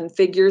and then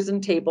figures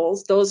and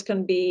tables. Those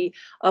can be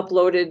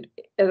uploaded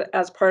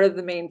as part of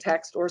the main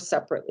text or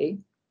separately.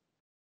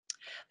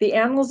 The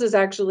Annals is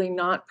actually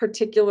not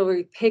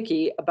particularly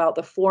picky about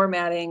the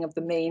formatting of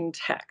the main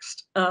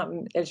text,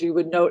 as you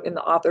would note in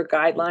the author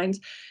guidelines.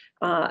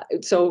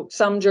 So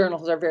some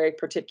journals are very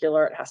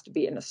particular. It has to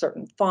be in a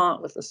certain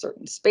font with a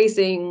certain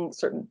spacing,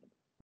 certain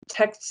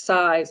text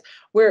size.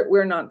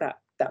 We're not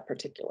that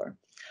particular.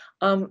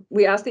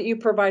 We ask that you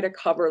provide a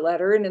cover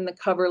letter, and in the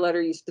cover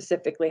letter, you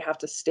specifically have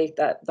to state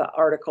that the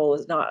article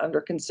is not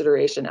under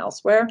consideration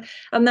elsewhere.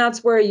 And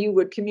that's where you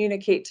would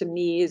communicate to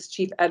me as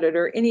chief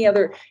editor any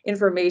other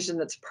information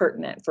that's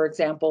pertinent. For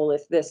example,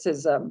 if this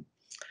is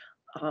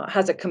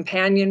has a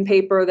companion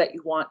paper that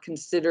you want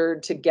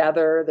considered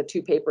together, the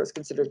two papers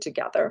considered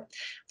together.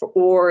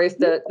 Or if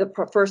the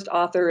first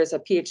author is a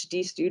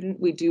PhD student,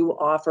 we do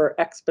offer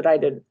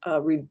expedited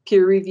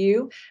peer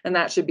review, and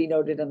that should be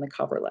noted in the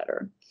cover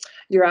letter.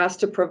 You're asked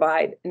to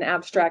provide an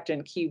abstract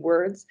and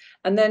keywords,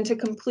 and then to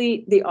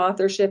complete the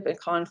authorship and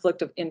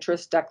conflict of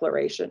interest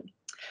declaration.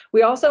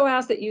 We also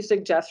ask that you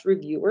suggest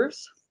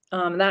reviewers.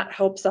 That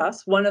helps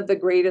us. One of the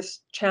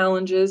greatest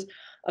challenges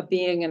of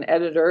being an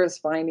editor is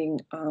finding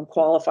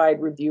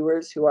qualified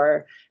reviewers who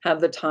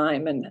have the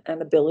time and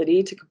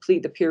ability to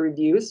complete the peer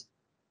reviews.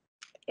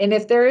 And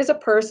if there is a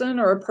person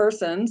or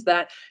persons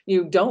that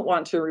you don't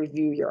want to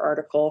review your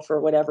article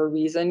for whatever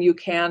reason, you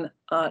can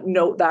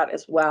note that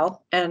as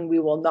well, and we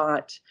will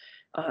not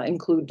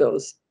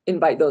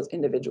invite those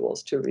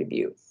individuals to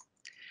review.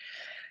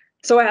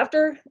 So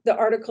after the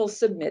article is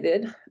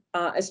submitted,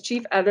 as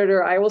chief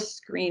editor, I will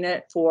screen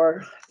it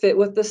for fit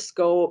with the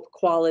scope,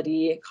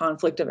 quality,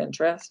 conflict of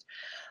interest.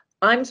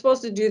 I'm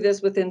supposed to do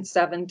this within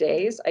 7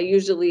 days. I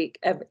usually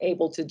am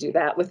able to do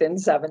that within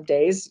 7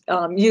 days.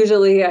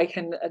 Usually I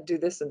can do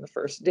this in the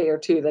first day or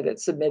two that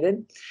it's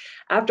submitted.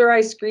 After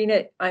I screen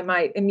it, I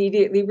might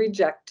immediately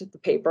reject the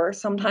paper.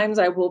 Sometimes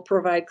I will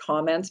provide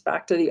comments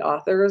back to the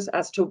authors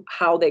as to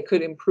how they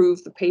could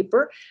improve the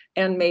paper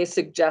and may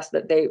suggest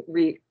that they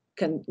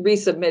can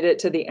resubmit it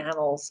to the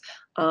Annals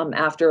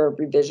after a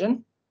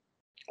revision.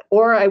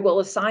 Or I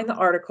will assign the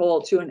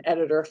article to an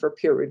editor for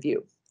peer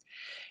review.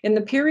 In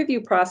the peer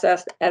review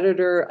process, the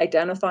editor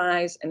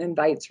identifies and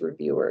invites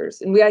reviewers.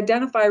 And we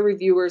identify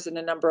reviewers in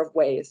a number of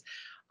ways.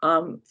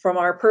 From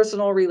our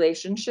personal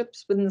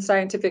relationships within the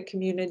scientific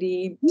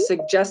community,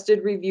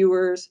 suggested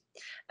reviewers,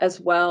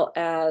 as well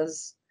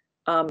as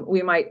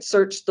we might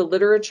search the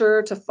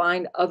literature to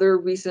find other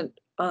recent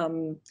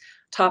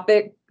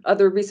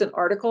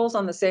articles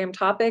on the same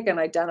topic and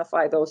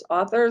identify those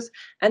authors.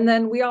 And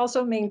then we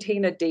also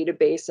maintain a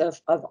database of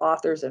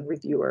authors and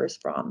reviewers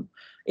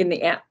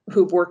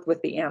who've worked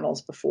with the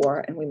Annals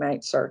before, and we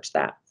might search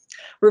that.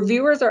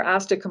 Reviewers are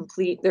asked to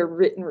complete their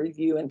written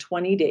review in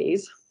 20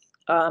 days.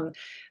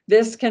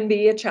 This can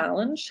be a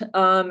challenge.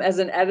 As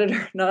an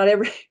editor, not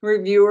every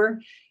reviewer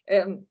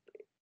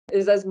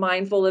is as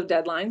mindful of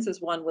deadlines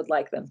as one would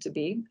like them to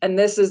be. And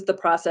this is the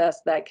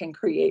process that can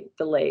create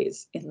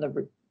delays in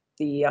the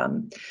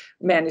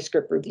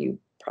manuscript review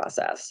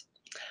process.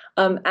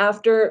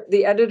 After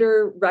the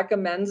editor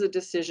recommends a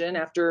decision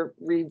after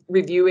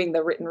reviewing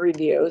the written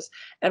reviews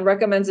and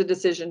recommends a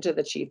decision to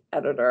the chief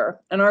editor.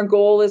 And our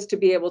goal is to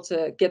be able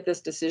to get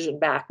this decision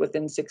back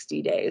within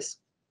 60 days.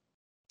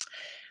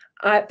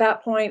 At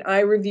that point,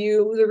 I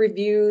review the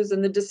reviews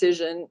and the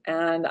decision,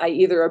 and I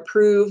either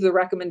approve the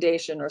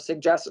recommendation or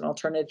suggest an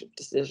alternative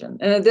decision.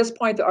 And at this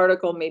point, the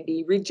article may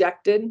be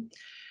rejected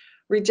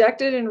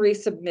and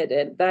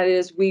resubmitted. That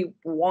is, we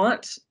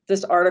want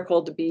this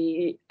article to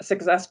be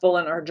successful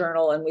in our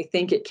journal, and we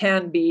think it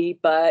can be,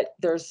 but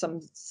there's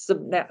some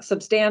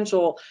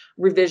substantial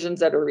revisions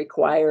that are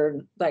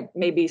required, like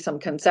maybe some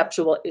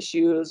conceptual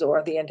issues,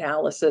 or the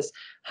analysis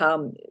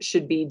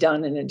should be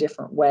done in a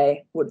different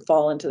way, would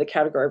fall into the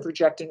category of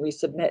reject and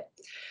resubmit.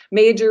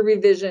 Major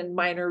revision,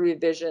 minor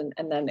revision,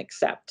 and then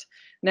accept.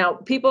 Now,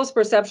 people's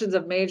perceptions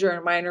of major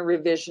and minor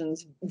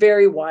revisions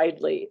vary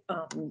widely,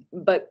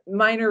 but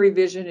minor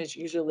revision is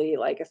usually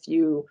like a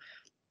few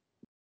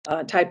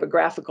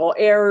typographical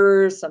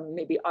errors, some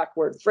maybe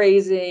awkward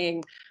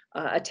phrasing,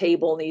 a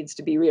table needs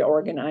to be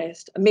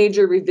reorganized. A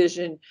major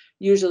revision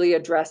usually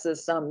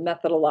addresses some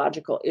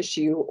methodological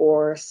issue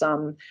or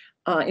some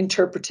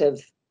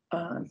interpretive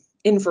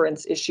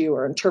inference issue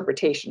or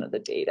interpretation of the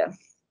data.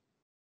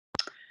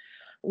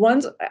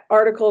 Once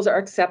articles are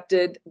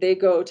accepted, they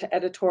go to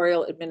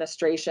editorial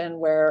administration,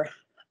 where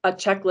a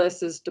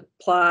checklist is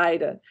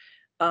applied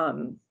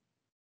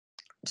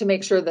to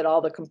make sure that all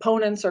the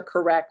components are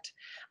correct.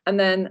 And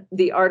then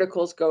the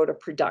articles go to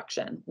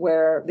production,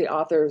 where the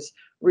authors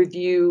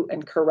review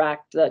and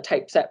correct the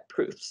typeset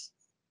proofs.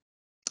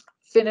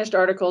 Finished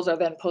articles are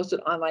then posted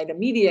online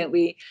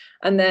immediately,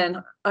 and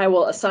then I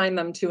will assign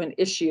them to an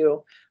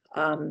issue,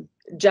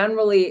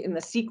 generally in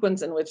the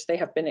sequence in which they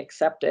have been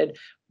accepted,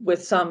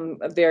 with some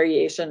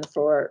variation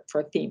for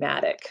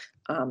thematic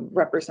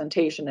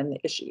representation in the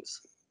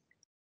issues.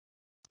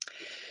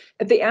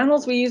 At the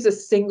Annals, we use a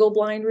single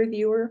blind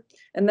reviewer,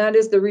 and that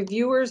is the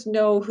reviewers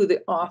know who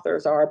the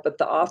authors are, but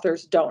the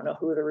authors don't know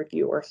who the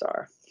reviewers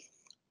are.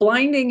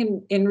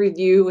 Blinding in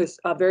review is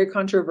very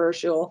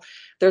controversial.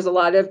 There's a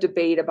lot of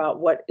debate about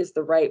what is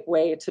the right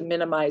way to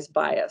minimize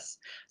bias.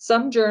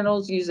 Some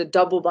journals use a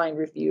double-blind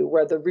review,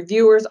 where the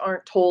reviewers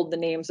aren't told the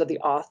names of the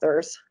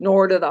authors,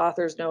 nor do the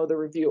authors know the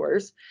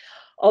reviewers.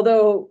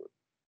 Although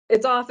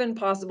it's often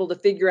possible to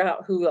figure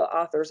out who the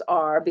authors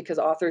are, because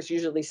authors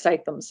usually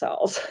cite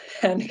themselves,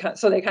 and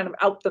so they kind of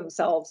out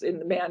themselves in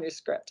the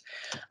manuscript.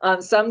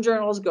 Some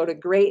journals go to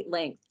great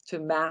length to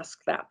mask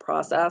that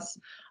process.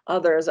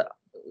 Others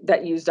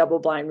that use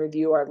double-blind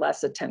review are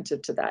less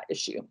attentive to that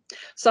issue.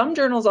 Some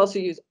journals also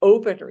use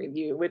open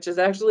review, which is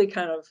actually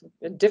kind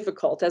of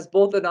difficult as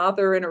both an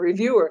author and a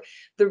reviewer.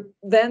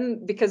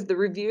 Then, because the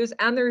reviews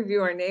and the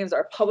reviewer names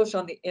are published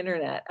on the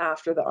internet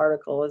after the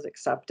article is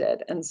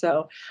accepted. And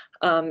so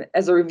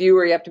as a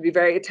reviewer, you have to be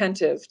very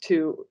attentive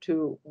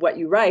to what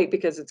you write,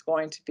 because it's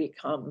going to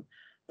become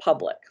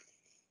public.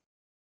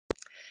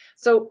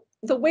 So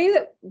the way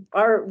that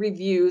our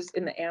reviews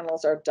in the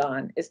Annals are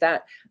done is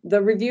that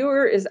the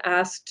reviewer is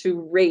asked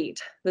to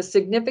rate the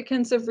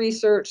significance of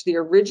research, the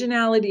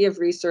originality of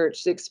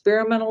research, the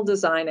experimental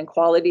design and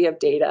quality of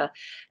data,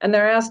 and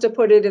they're asked to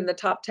put it in the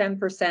top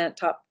 10%,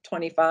 top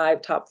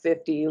 25, top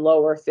 50,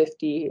 lower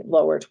 50,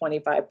 lower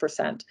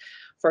 25%,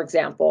 for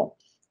example.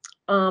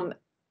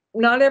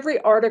 Not every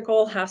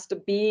article has to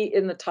be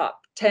in the top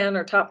 10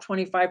 or top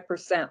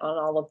 25% on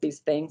all of these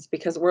things,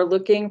 because we're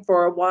looking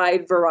for a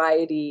wide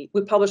variety.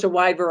 We publish a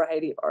wide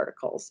variety of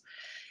articles.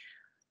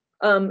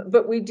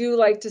 But we do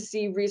like to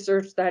see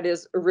research that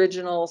is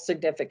original,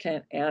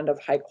 significant, and of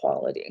high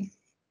quality.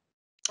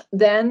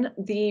 Then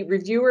the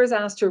reviewer is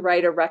asked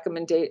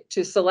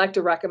to select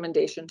a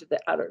recommendation to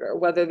the editor,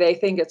 whether they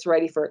think it's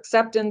ready for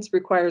acceptance,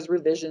 requires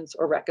revisions,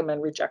 or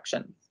recommend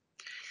rejection.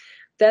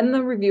 Then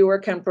the reviewer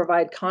can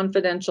provide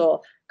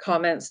confidential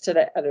comments to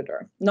the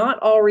editor. Not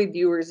all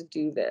reviewers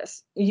do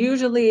this.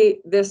 Usually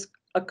this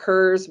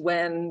occurs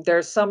when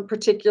there's some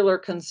particular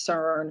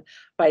concern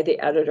by the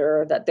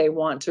editor that they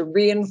want to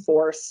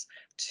reinforce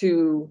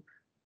to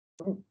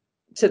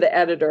the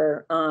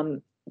editor,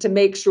 to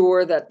make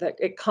sure that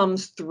it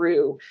comes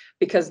through,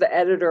 because the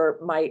editor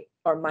might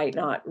or might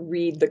not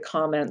read the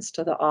comments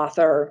to the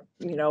author,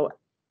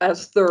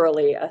 as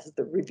thoroughly as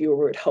the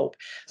reviewer would hope.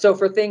 So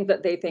for things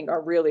that they think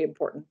are really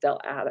important,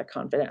 they'll add a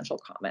confidential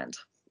comment.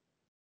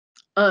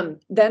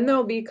 Then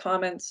there'll be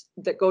comments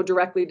that go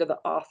directly to the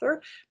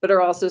author, but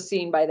are also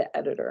seen by the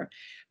editor.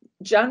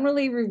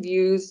 Generally,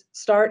 reviews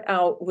start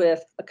out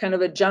with a kind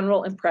of a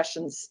general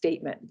impression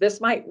statement. This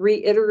might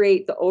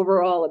reiterate the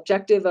overall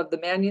objective of the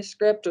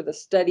manuscript or the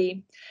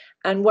study,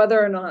 and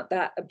whether or not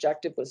that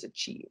objective was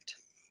achieved.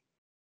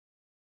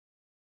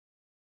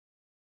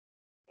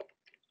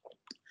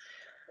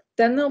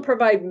 Then they'll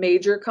provide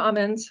major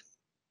comments,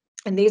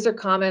 and these are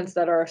comments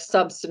that are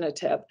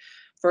substantive.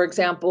 For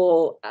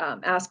example,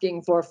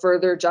 asking for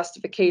further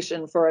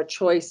justification for a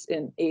choice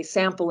in a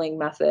sampling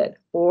method,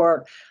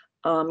 or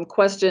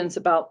questions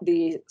about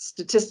the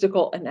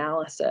statistical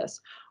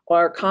analysis,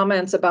 or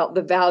comments about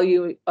the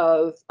value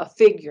of a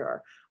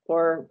figure,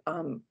 or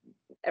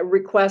a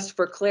request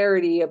for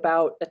clarity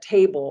about a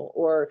table,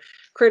 or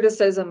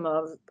criticism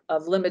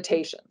of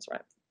limitations,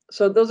 right?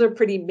 So those are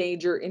pretty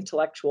major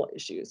intellectual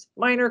issues.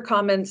 Minor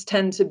comments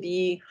tend to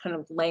be kind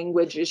of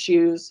language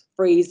issues,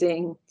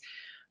 phrasing,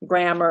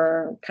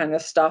 grammar kind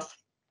of stuff,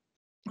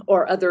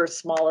 or other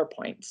smaller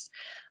points.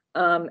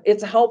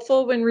 It's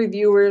helpful when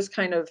reviewers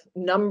kind of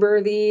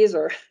number these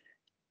or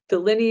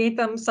delineate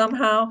them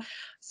somehow.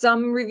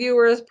 Some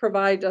reviewers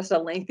provide just a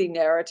lengthy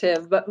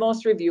narrative, but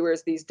most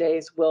reviewers these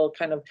days will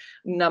kind of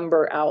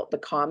number out the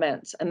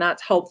comments, and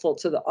that's helpful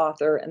to the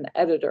author and the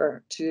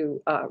editor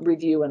to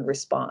review and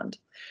respond.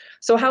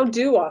 So how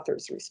do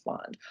authors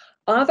respond?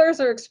 Authors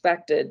are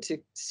expected to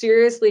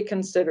seriously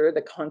consider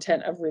the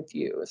content of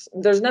reviews.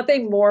 There's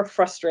nothing more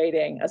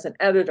frustrating as an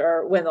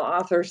editor when the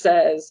author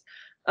says,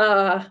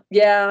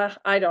 yeah,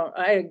 I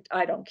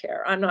don't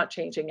care. I'm not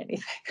changing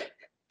anything.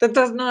 That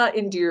does not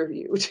endear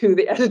you to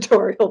the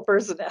editorial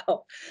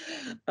personnel.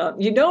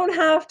 You don't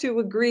have to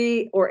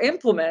agree or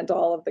implement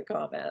all of the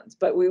comments,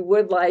 but we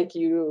would like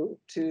you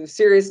to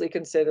seriously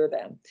consider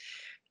them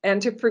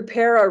and to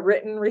prepare a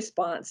written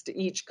response to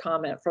each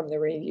comment from the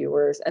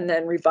reviewers and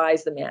then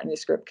revise the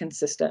manuscript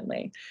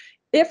consistently.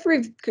 If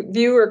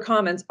reviewer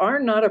comments are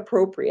not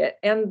appropriate,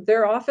 and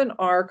there often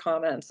are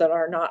comments that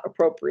are not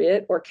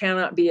appropriate or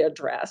cannot be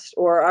addressed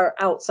or are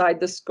outside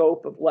the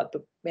scope of what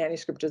the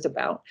manuscript is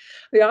about,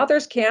 the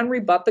authors can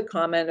rebut the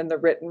comment in the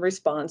written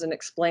response and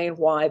explain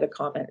why the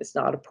comment is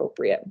not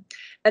appropriate.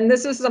 And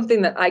this is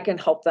something that I can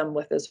help them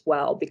with as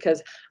well,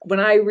 because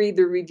when I read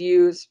the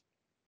reviews,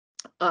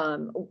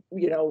 you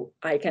know,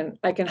 I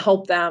can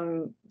help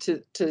them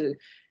to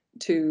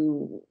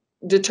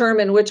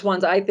determine which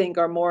ones I think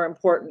are more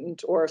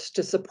important, or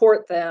to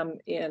support them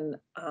in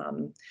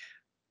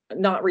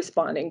not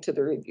responding to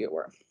the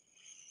reviewer.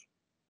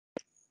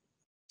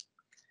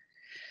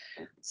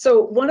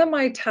 So one of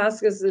my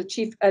tasks as the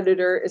chief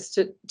editor is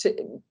to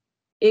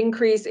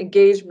increase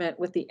engagement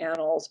with the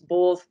Annals,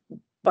 both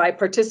by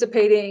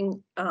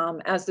participating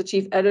as the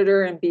chief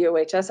editor in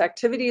BOHS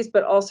activities,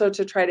 but also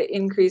to try to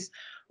increase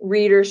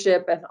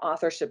readership and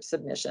authorship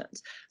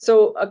submissions.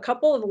 So a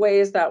couple of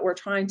ways that we're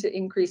trying to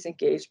increase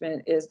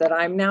engagement is that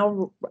I'm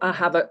now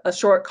have a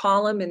short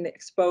column in the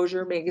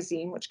Exposure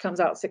magazine, which comes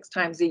out 6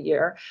 times a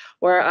year,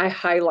 where I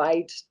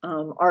highlight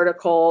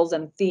articles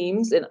and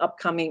themes in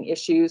upcoming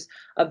issues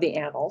of the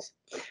Annals.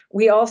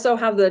 We also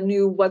have the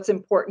new What's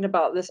Important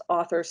About This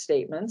Author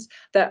statements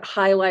that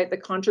highlight the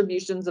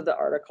contributions of the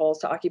articles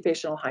to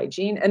occupational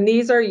hygiene. And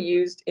these are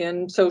used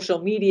in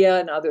social media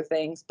and other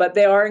things, but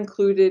they are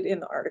included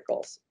in the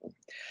articles.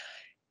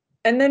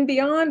 And then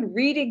beyond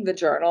reading the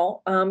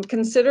journal,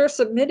 consider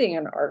submitting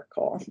an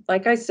article.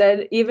 Like I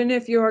said, even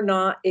if you're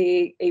not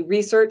a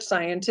research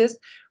scientist,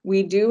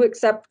 we do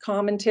accept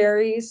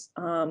commentaries.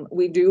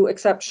 We do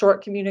accept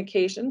short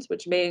communications,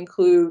 which may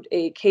include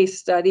a case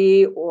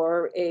study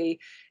or a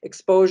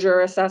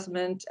exposure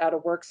assessment at a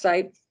work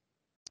site,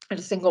 at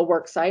a single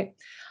work site.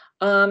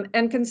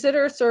 And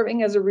consider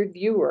serving as a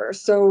reviewer.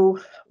 So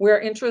we're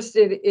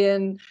interested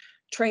in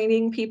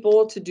training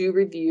people to do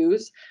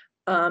reviews.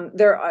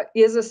 There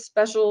is a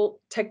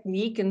special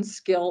technique and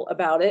skill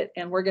about it,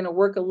 and we're going to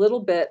work a little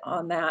bit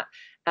on that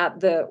at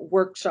the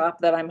workshop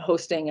that I'm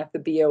hosting at the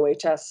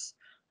BOHS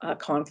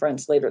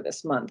conference later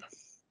this month.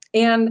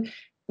 And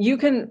you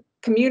can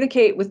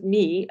communicate with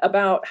me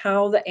about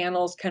how the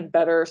Annals can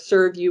better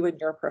serve you in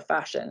your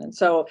profession. And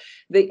so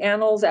the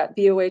Annals at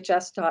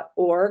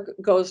bohs.org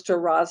goes to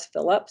Roz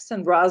Phillips,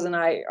 and Roz and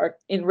I are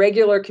in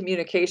regular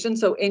communication.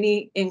 So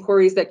any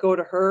inquiries that go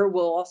to her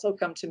will also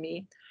come to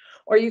me.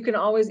 Or you can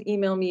always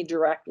email me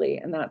directly,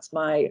 and that's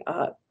my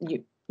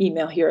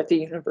email here at the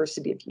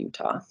University of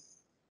Utah.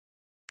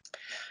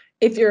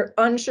 If you're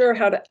unsure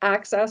how to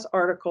access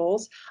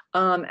articles,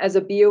 as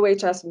a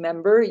BOHS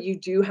member, you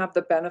do have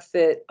the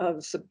benefit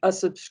of a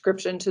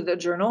subscription to the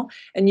journal,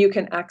 and you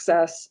can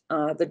access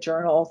the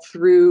journal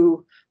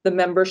through the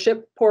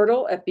membership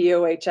portal at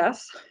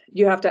BOHS.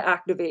 You have to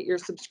activate your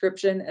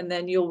subscription, and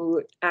then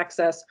you'll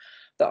access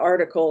the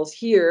articles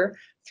here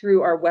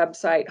through our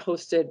website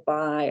hosted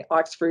by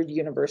Oxford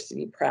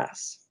University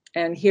Press.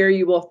 And here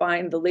you will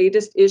find the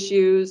latest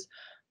issues,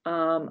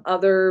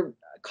 other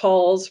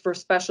calls for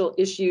special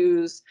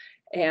issues,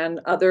 and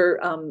other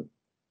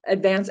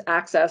advanced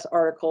access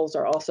articles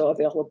are also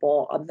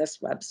available on this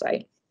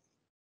website.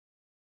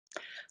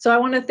 So I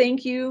want to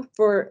thank you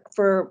for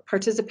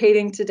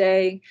participating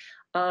today.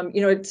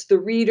 You know, it's the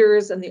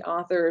readers and the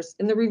authors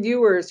and the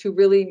reviewers who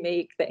really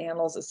make the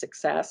Annals a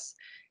success.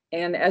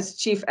 And as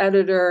chief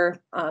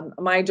editor,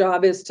 my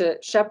job is to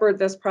shepherd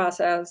this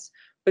process,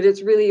 but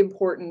it's really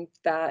important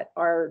that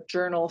our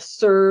journals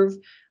serve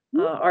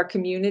our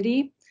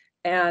community,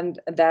 and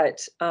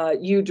that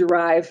you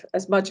derive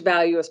as much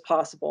value as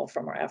possible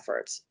from our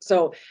efforts.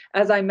 So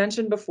as I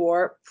mentioned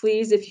before,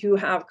 please, if you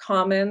have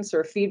comments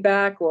or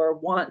feedback or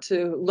want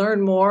to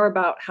learn more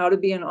about how to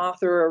be an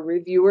author or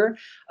reviewer,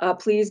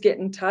 please get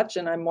in touch,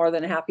 and I'm more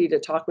than happy to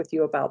talk with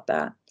you about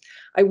that.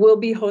 I will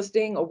be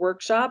hosting a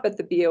workshop at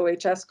the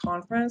BOHS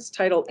conference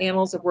titled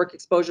Annals of Work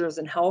Exposures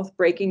in Health,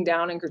 Breaking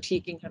Down and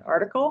Critiquing an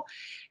Article.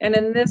 And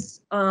in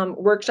this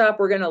workshop,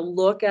 we're going to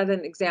look at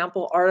an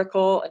example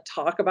article and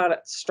talk about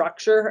its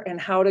structure and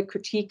how to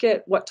critique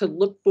it, what to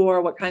look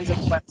for, what kinds of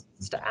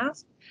questions to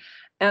ask.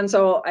 And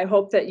so I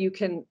hope that you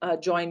can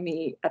join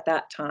me at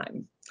that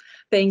time.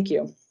 Thank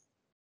you.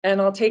 And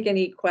I'll take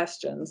any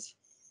questions.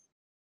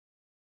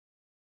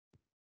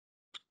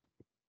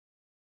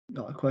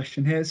 Got a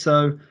question here.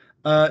 So,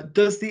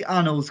 does the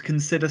Annals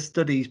consider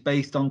studies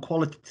based on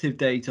qualitative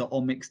data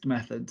or mixed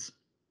methods?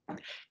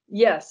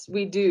 Yes,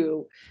 we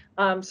do.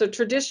 So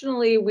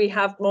traditionally, we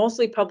have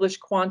mostly published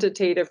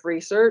quantitative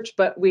research,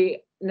 but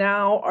we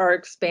now are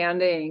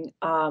expanding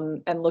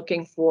and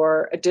looking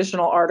for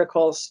additional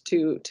articles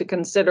to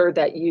consider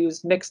that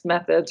use mixed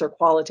methods or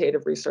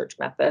qualitative research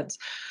methods.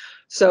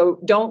 So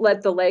don't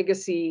let the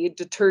legacy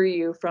deter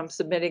you from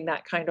submitting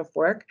that kind of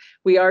work.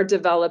 We are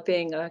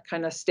developing a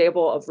kind of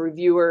stable of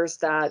reviewers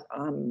that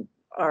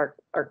are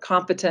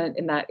competent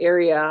in that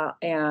area,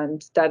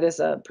 and that is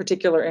a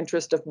particular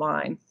interest of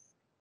mine.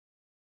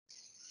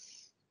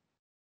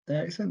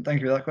 Excellent.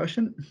 Thank you for that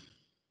question.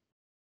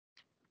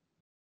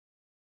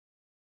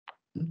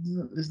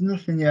 There's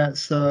nothing yet,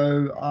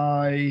 so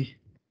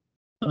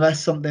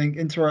unless something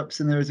interrupts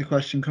and there is a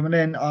question coming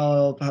in,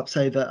 I'll perhaps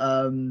say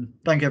that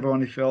thank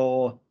everyone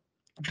for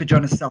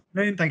joining us this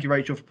afternoon. Thank you,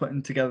 Rachel, for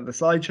putting together the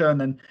slideshow,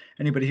 and then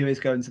anybody who is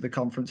going to the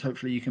conference,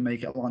 hopefully you can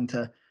make it along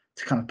to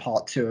kind of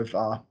part 2 of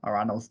our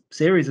Annals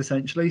series,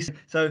 essentially.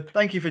 So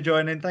thank you for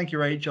joining. Thank you,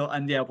 Rachel,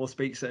 and yeah, we'll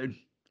speak soon.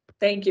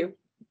 Thank you.